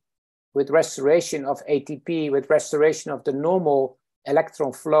fashion, with restoration of ATP, with restoration of the normal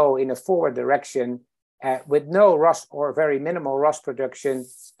electron flow in a forward direction, with no ROS or very minimal ROS production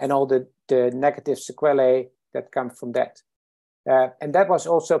and all the negative sequelae that come from that. And that was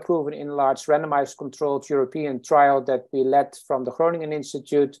also proven in a large randomized controlled European trial that we led from the Groningen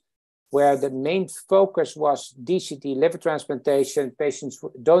Institute, where the main focus was DCD liver transplantation. Patients,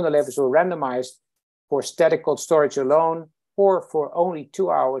 donor livers were randomized for static cold storage alone, or for only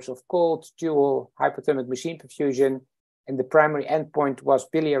 2 hours of cold dual hypothermic machine perfusion. And the primary endpoint was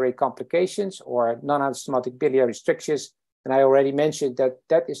biliary complications or non-anastomotic biliary strictures. And I already mentioned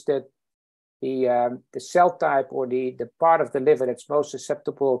that is the cell type or the part of the liver that's most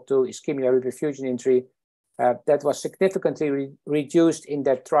susceptible to ischemia reperfusion injury. That was significantly reduced in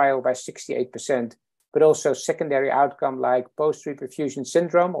that trial by 68%, but also secondary outcome like post-reperfusion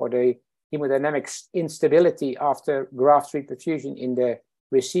syndrome or the hemodynamic instability after graft reperfusion in the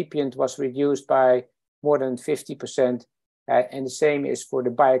recipient was reduced by more than 50%. And the same is for the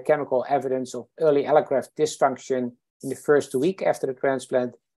biochemical evidence of early allograft dysfunction in the first week after the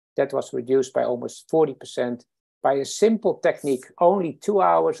transplant. That was reduced by almost 40% by a simple technique, only 2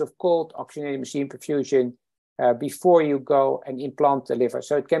 hours of cold oxygenated machine perfusion before you go and implant the liver.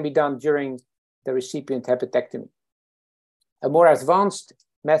 So it can be done during the recipient hepatectomy. A more advanced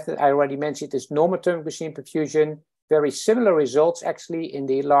method I already mentioned is normothermic machine perfusion. Very similar results actually in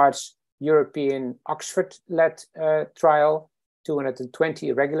the large European Oxford-led trial,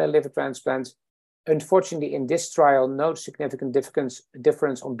 220 regular liver transplants. Unfortunately, in this trial, no significant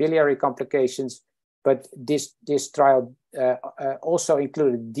difference on biliary complications, but this trial also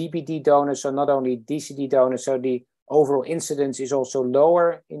included DBD donors, so not only DCD donors, so the overall incidence is also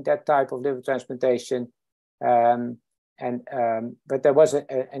lower in that type of liver transplantation. But there was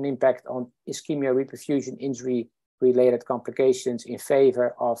an impact on ischemia reperfusion injury related complications in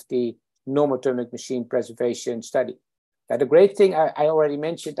favor of the normothermic machine preservation study. Now, the great thing I already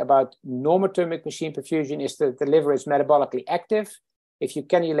mentioned about normothermic machine perfusion is that the liver is metabolically active. If you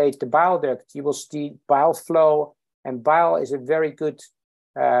cannulate the bile duct, you will see bile flow, and bile is a very good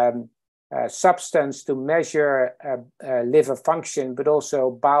substance to measure liver function, but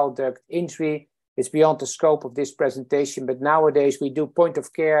also bile duct injury. It's beyond the scope of this presentation, but nowadays we do point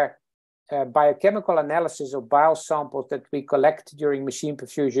of care biochemical analysis of bile samples that we collect during machine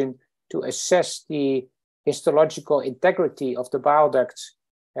perfusion to assess the histological integrity of the bile ducts.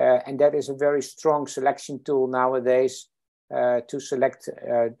 And that is a very strong selection tool nowadays to select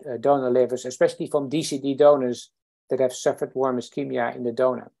donor livers, especially from DCD donors that have suffered warm ischemia in the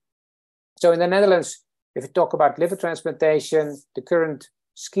donor. So in the Netherlands, if we talk about liver transplantation, the current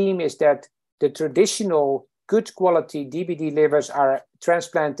scheme is that the traditional good quality DBD livers are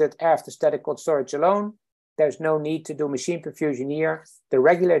transplanted after static cold storage alone. There's no need to do machine perfusion here. The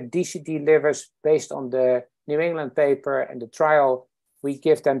regular DCD livers, based on the New England paper and the trial, we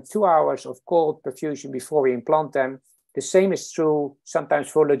give them 2 hours of cold perfusion before we implant them. The same is true sometimes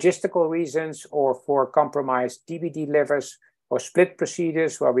for logistical reasons or for compromised DBD livers or split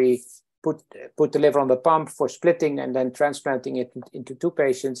procedures where we put the liver on the pump for splitting and then transplanting it into 2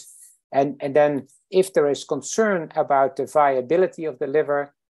 patients. And then if there is concern about the viability of the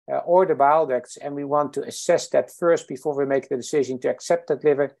liver or the bile ducts, and we want to assess that first before we make the decision to accept that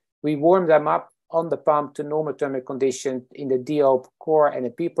liver, we warm them up on the pump to normothermic condition in the DOAP core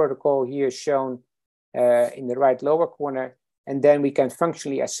NAP protocol here shown in the right lower corner. And then we can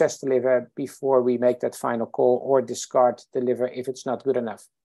functionally assess the liver before we make that final call or discard the liver if it's not good enough.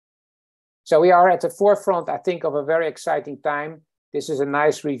 So we are at the forefront, I think, of a very exciting time. This is a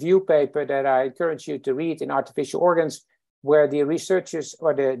nice review paper that I encourage you to read in Artificial Organs, where the researchers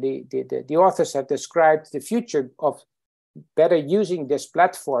or the authors have described the future of better using this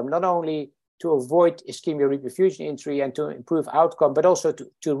platform, not only to avoid ischemia reperfusion injury and to improve outcome, but also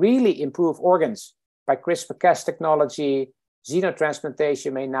to really improve organs. By CRISPR-Cas technology,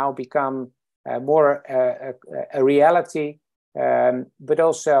 xenotransplantation may now become more a reality, but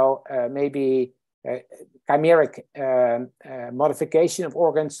also maybe chimeric modification of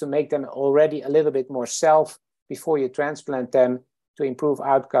organs to make them already a little bit more self before you transplant them to improve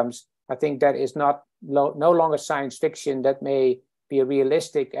outcomes. I think that is no longer science fiction. That may be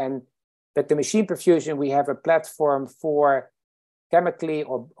realistic. But the machine perfusion, we have a platform for chemically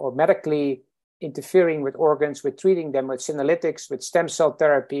or medically interfering with organs, with treating them with senolytics, with stem cell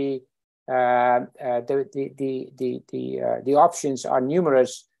therapy. The options are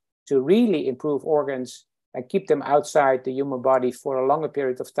numerous to really improve organs and keep them outside the human body for a longer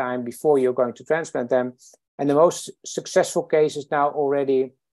period of time before you're going to transplant them. And the most successful cases now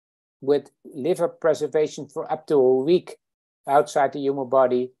already with liver preservation for up to a week outside the human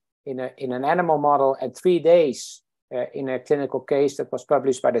body in an animal model and 3 days in a clinical case that was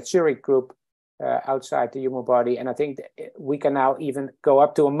published by the Zurich group outside the human body. And I think we can now even go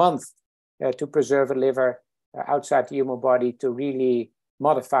up to a month to preserve a liver outside the human body to really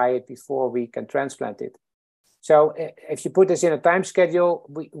modify it before we can transplant it. So if you put this in a time schedule,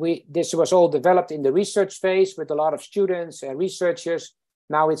 this was all developed in the research phase with a lot of students and researchers.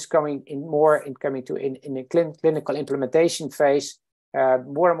 Now it's coming in a clinical implementation phase.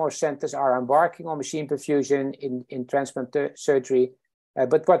 More and more centers are embarking on machine perfusion in transplant surgery.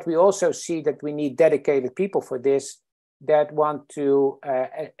 But what we also see that we need dedicated people for this that want to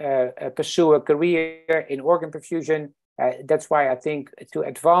pursue a career in organ perfusion. That's why I think to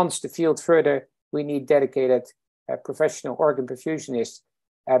advance the field further, we need dedicated professional organ perfusionists,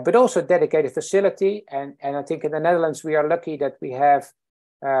 but also dedicated facility. And I think in the Netherlands, we are lucky that we have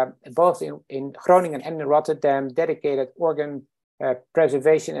both in Groningen and in Rotterdam, dedicated organ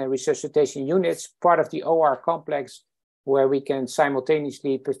preservation and resuscitation units, part of the OR complex, where we can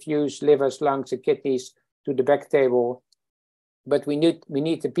simultaneously perfuse livers, lungs, and kidneys to the back table. But we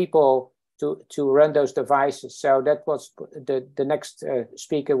need the people to run those devices. So that was the next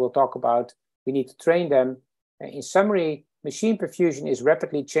speaker will talk about. We need to train them. In summary, machine perfusion is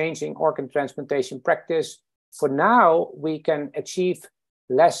rapidly changing organ transplantation practice. For now, we can achieve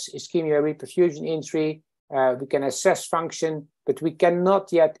less ischemia reperfusion injury. We can assess function, but we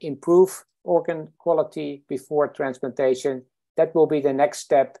cannot yet improve organ quality before transplantation. That will be the next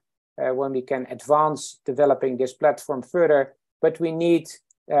step when we can advance developing this platform further. But we need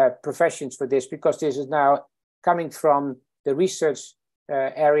professions for this because this is now coming from the research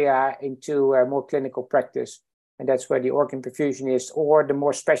area into more clinical practice. And that's where the organ perfusionist or the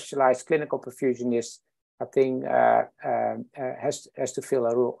more specialized clinical perfusionist, I think, has to fill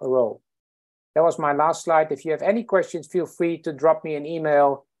a role. That was my last slide. If you have any questions, feel free to drop me an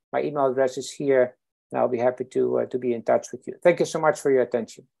email. My email address is here, and I'll be happy to be in touch with you. Thank you so much for your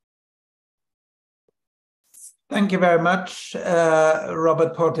attention. Thank you very much,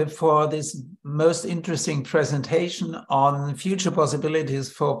 Robert Porte, for this most interesting presentation on future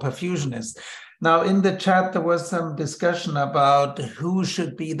possibilities for perfusionists. Now, in the chat, there was some discussion about who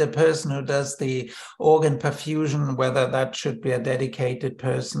should be the person who does the organ perfusion, whether that should be a dedicated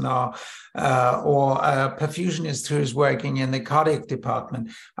person or a perfusionist who is working in the cardiac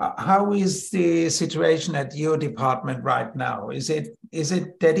department. How is the situation at your department right now? Is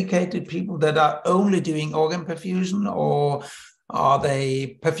it dedicated people that are only doing organ perfusion, or are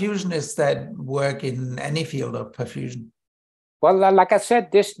they perfusionists that work in any field of perfusion? Well, like I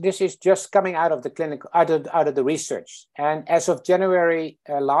said, this is just coming out of the clinic, out of the research. And as of January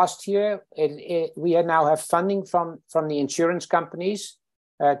last year, we now have funding from the insurance companies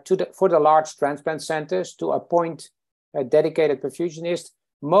for the large transplant centers to appoint a dedicated perfusionist.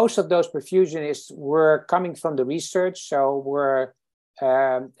 Most of those perfusionists were coming from the research, so were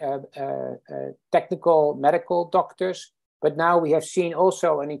technical medical doctors. But now we have seen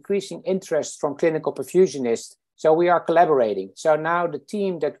also an increasing interest from clinical perfusionists. So we are collaborating. So now the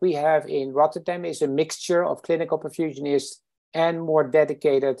team that we have in Rotterdam is a mixture of clinical perfusionists and more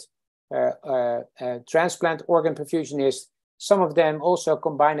dedicated transplant organ perfusionists. Some of them also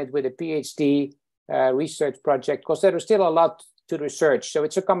combine it with a PhD research project, because there is still a lot to research. So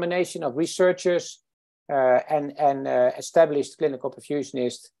it's a combination of researchers and established clinical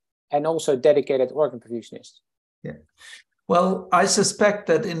perfusionists, and also dedicated organ perfusionists. Yeah. Well, I suspect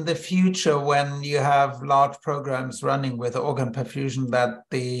that in the future, when you have large programs running with organ perfusion, that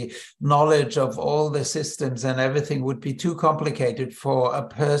the knowledge of all the systems and everything would be too complicated for a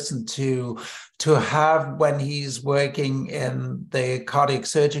person to have when he's working in the cardiac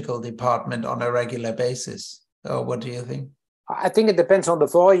surgical department on a regular basis. What do you think? I think it depends on the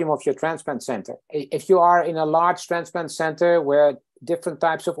volume of your transplant center. If you are in a large transplant center where different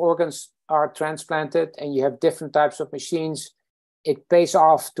types of organs are transplanted and you have different types of machines, it pays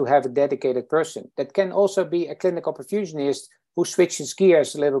off to have a dedicated person. That can also be a clinical perfusionist who switches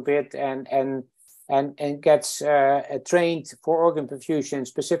gears a little bit and gets trained for organ perfusion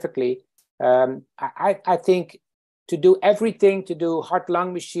specifically. I think to do everything, to do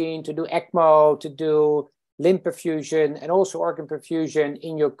heart-lung machine, to do ECMO, to do limb perfusion, and also organ perfusion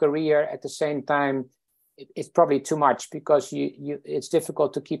in your career at the same time, it's probably too much, because it's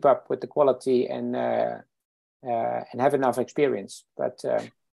difficult to keep up with the quality and have enough experience. But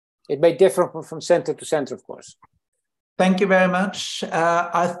it may differ from center to center, of course. Thank you very much.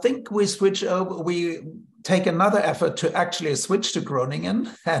 I think we switch over. We take another effort to actually switch to Groningen,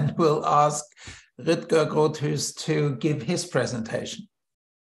 and we'll ask Rutger Groothuis to give his presentation.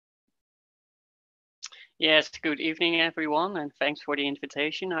 Yes, good evening, everyone, and thanks for the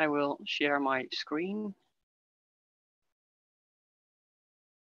invitation. I will share my screen.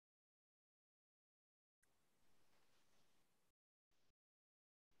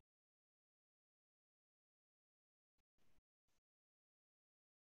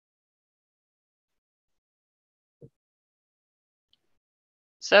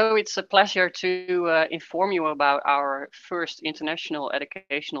 So it's a pleasure to inform you about our first international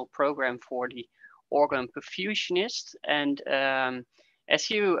educational program for the organ perfusionist. And as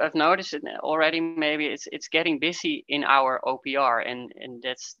you have noticed it already, maybe it's getting busy in our OPR, and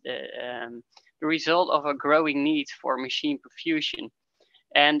that's the result of a growing need for machine perfusion.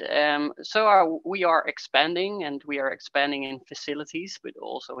 And we are expanding, and we are expanding in facilities, but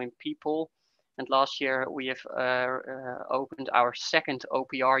also in people. And last year we have opened our second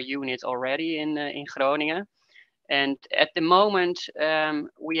OPR unit already in Groningen. And at the moment,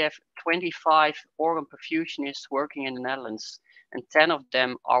 we have 25 organ perfusionists working in the Netherlands, and 10 of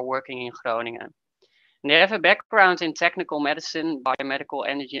them are working in Groningen. And they have a background in technical medicine, biomedical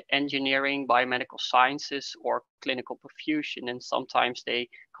engineering, biomedical sciences, or clinical perfusion. And sometimes they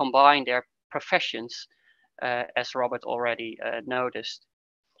combine their professions, as Robert already noticed.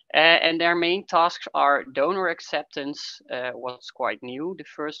 And their main tasks are donor acceptance, what's quite new, the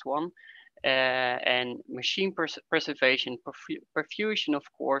first one, and machine preservation, perfusion, of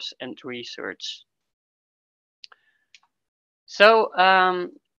course, and research. So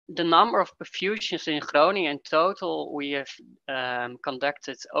the number of perfusions in Groningen in total, we have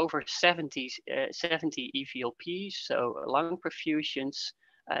conducted over 70 EVLPs, so lung perfusions,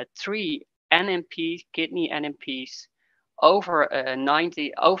 3 NMPs, kidney NMPs, over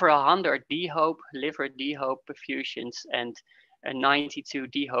 100 D-Hope, liver D-Hope perfusions, and 92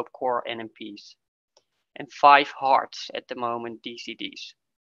 D-Hope core NMPs, and 5 hearts at the moment, DCDs.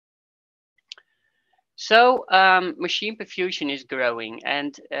 So machine perfusion is growing,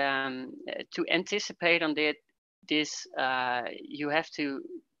 and to anticipate on this, you have to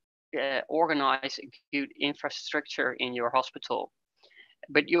organize a good infrastructure in your hospital.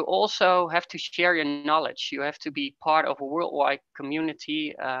 But you also have to share your knowledge. You have to be part of a worldwide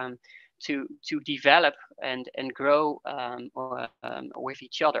community to develop and grow with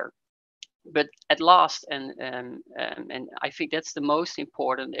each other. But at last, and I think that's the most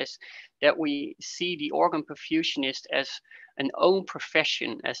important, is that we see the organ perfusionist as an own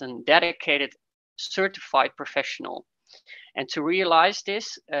profession, as a dedicated, certified professional. And to realize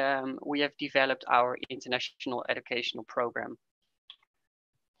this, we have developed our international educational program.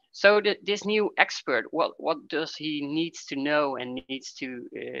 So this new expert, what does he needs to know and needs to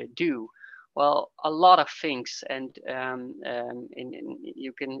do? Well, a lot of things, and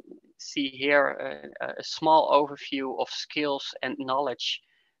you can see here a small overview of skills and knowledge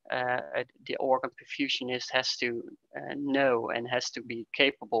the organ perfusionist has to know and has to be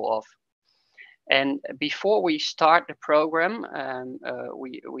capable of. And before we start the program,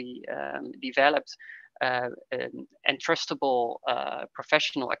 we developed entrustable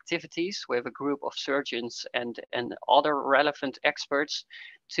professional activities with a group of surgeons and other relevant experts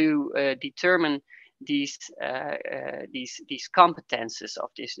to determine these competences of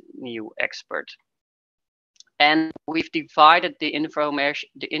this new expert. And we've divided the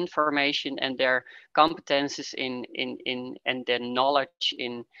information and their competences and their knowledge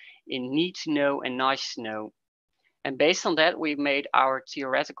in need to know and nice to know. And based on that, we made our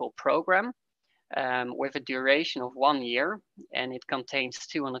theoretical program with a duration of 1 year, and it contains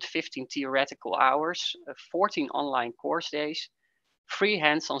 215 theoretical hours, 14 online course days, 3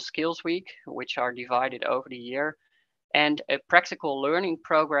 hands-on skills week, which are divided over the year, and a practical learning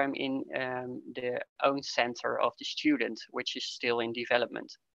program in the own center of the student, which is still in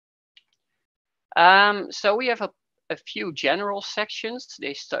development. So we have a few general sections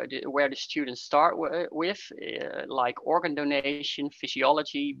where the students start with like organ donation,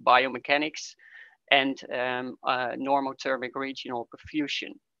 physiology, biomechanics, and normothermic regional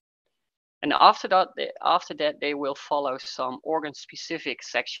perfusion. And after that, they will follow some organ-specific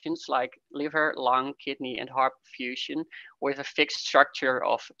sections like liver, lung, kidney, and heart perfusion with a fixed structure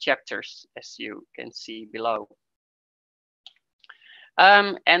of chapters, as you can see below.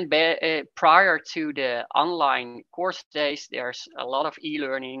 Prior to the online course days, there's a lot of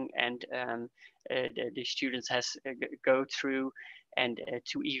e-learning, and the students has go through and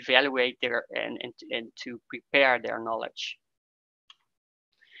to evaluate their and to prepare their knowledge.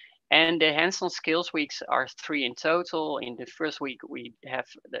 And the hands-on skills weeks are 3 in total. In the first week, we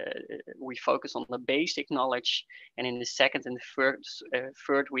focus on the basic knowledge, and in the second and the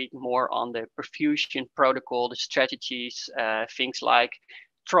third week, more on the perfusion protocol, the strategies, things like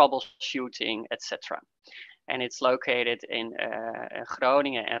troubleshooting, etc. And it's located in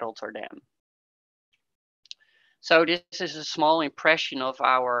Groningen and Rotterdam. So this is a small impression of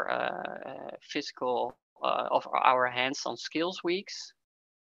our of our hands-on skills weeks.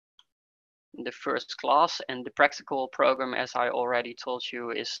 The first class, and the practical program, as I already told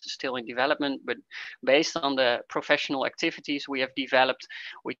you, is still in development, but based on the professional activities we have developed,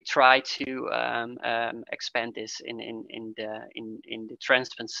 we try to expand this in the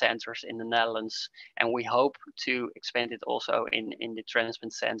transplant centers in the Netherlands, and we hope to expand it also in the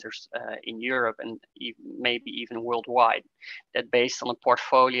transplant centers in Europe, and maybe even worldwide. That based on a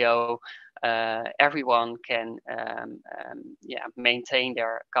portfolio, everyone can maintain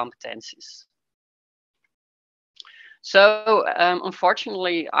their competencies. So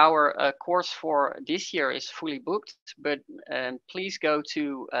unfortunately, our course for this year is fully booked, but please go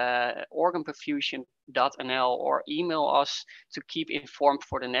to organperfusion.nl or email us to keep informed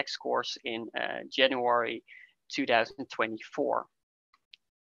for the next course in January 2024.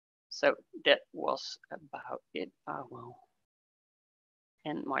 So that was about it. I will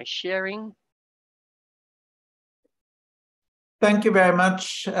end my sharing. Thank you very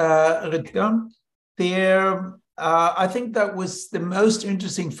much, Rutger. I think that was the most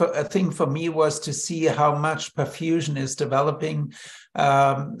interesting thing for me, was to see how much perfusion is developing.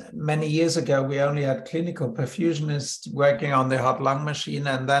 Many years ago, we only had clinical perfusionists working on the heart lung machine,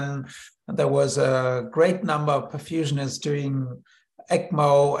 and then there was a great number of perfusionists doing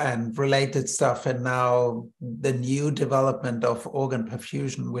ECMO and related stuff, and now the new development of organ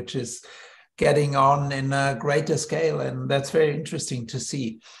perfusion, which is getting on in a greater scale, and that's very interesting to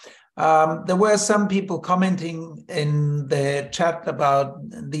see. There were some people commenting in the chat about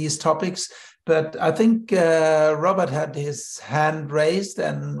these topics, but I think Robert had his hand raised,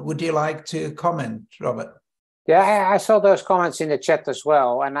 and would you like to comment, Robert? Yeah, I saw those comments in the chat as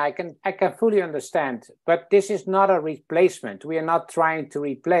well, and I can fully understand. But this is not a replacement. We are not trying to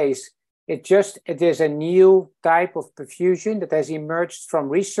replace. It is a new type of perfusion that has emerged from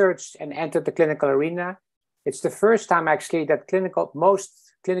research and entered the clinical arena. It's the first time actually that most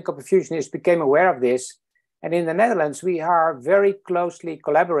clinical perfusionists became aware of this. And in the Netherlands, we are very closely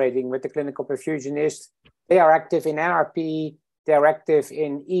collaborating with the clinical perfusionists. They are active in NRP, they're active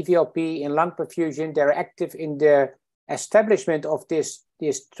in EVLP, in lung perfusion, they're active in the establishment of this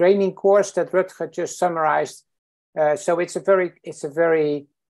training course that Rutger just summarized. So it's a very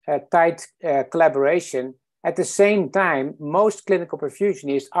tight collaboration. At the same time, most clinical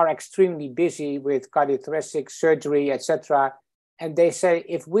perfusionists are extremely busy with cardiothoracic surgery, etc. And they say,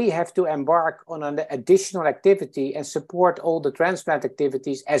 if we have to embark on an additional activity and support all the transplant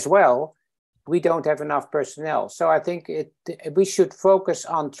activities as well, we don't have enough personnel. So I think we should focus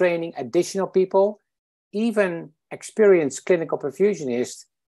on training additional people. Even experienced clinical perfusionists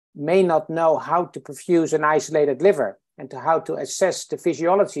may not know how to perfuse an isolated liver and how to assess the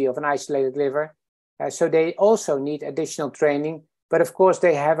physiology of an isolated liver. So they also need additional training, but of course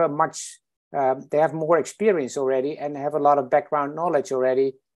they have they have more experience already and have a lot of background knowledge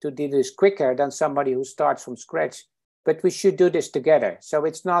already to do this quicker than somebody who starts from scratch. But we should do this together. So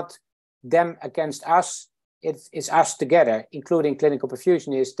it's not them against us, it's us together, including clinical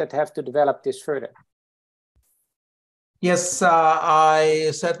perfusionists, that have to develop this further. Yes,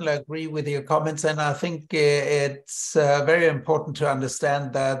 I certainly agree with your comments, and I think it's very important to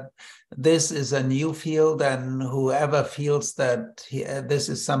understand that this is a new field, and whoever feels that this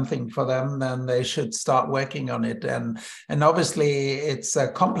is something for them, then they should start working on it. And obviously, it's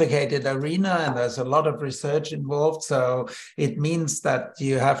a complicated arena, and there's a lot of research involved. So it means that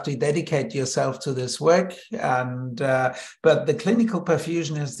you have to dedicate yourself to this work. And but the clinical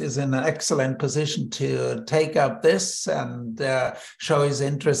perfusionist is in an excellent position to take up this and show his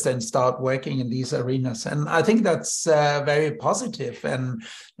interest and start working in these arenas. And I think that's very positive and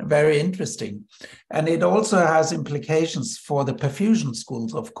very interesting. And it also has implications for the perfusion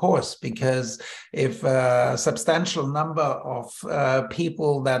schools, of course, because if a substantial number of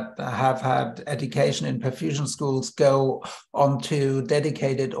people that have had education in perfusion schools go onto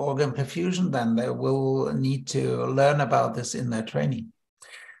dedicated organ perfusion, then they will need to learn about this in their training.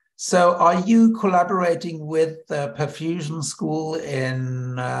 So are you collaborating with the perfusion school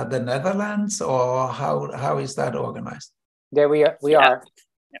in the Netherlands, or how is that organized? There we are. We are.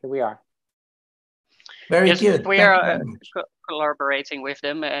 Very good. We are collaborating with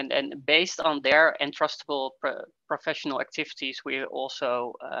them, and based on their entrustable professional activities, we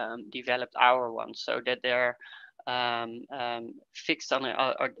also developed our ones so that they're fixed on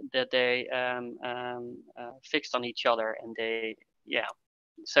fixed on each other, and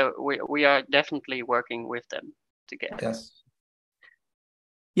so we are definitely working with them together. Yes.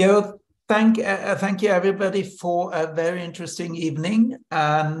 Yeah. Thank you, everybody, for a very interesting evening.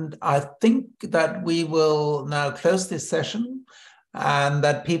 And I think that we will now close this session, and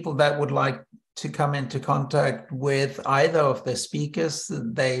that people that would like to come into contact with either of the speakers,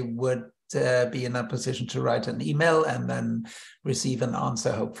 they would be in a position to write an email and then receive an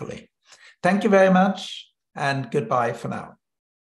answer, hopefully. Thank you very much, and goodbye for now.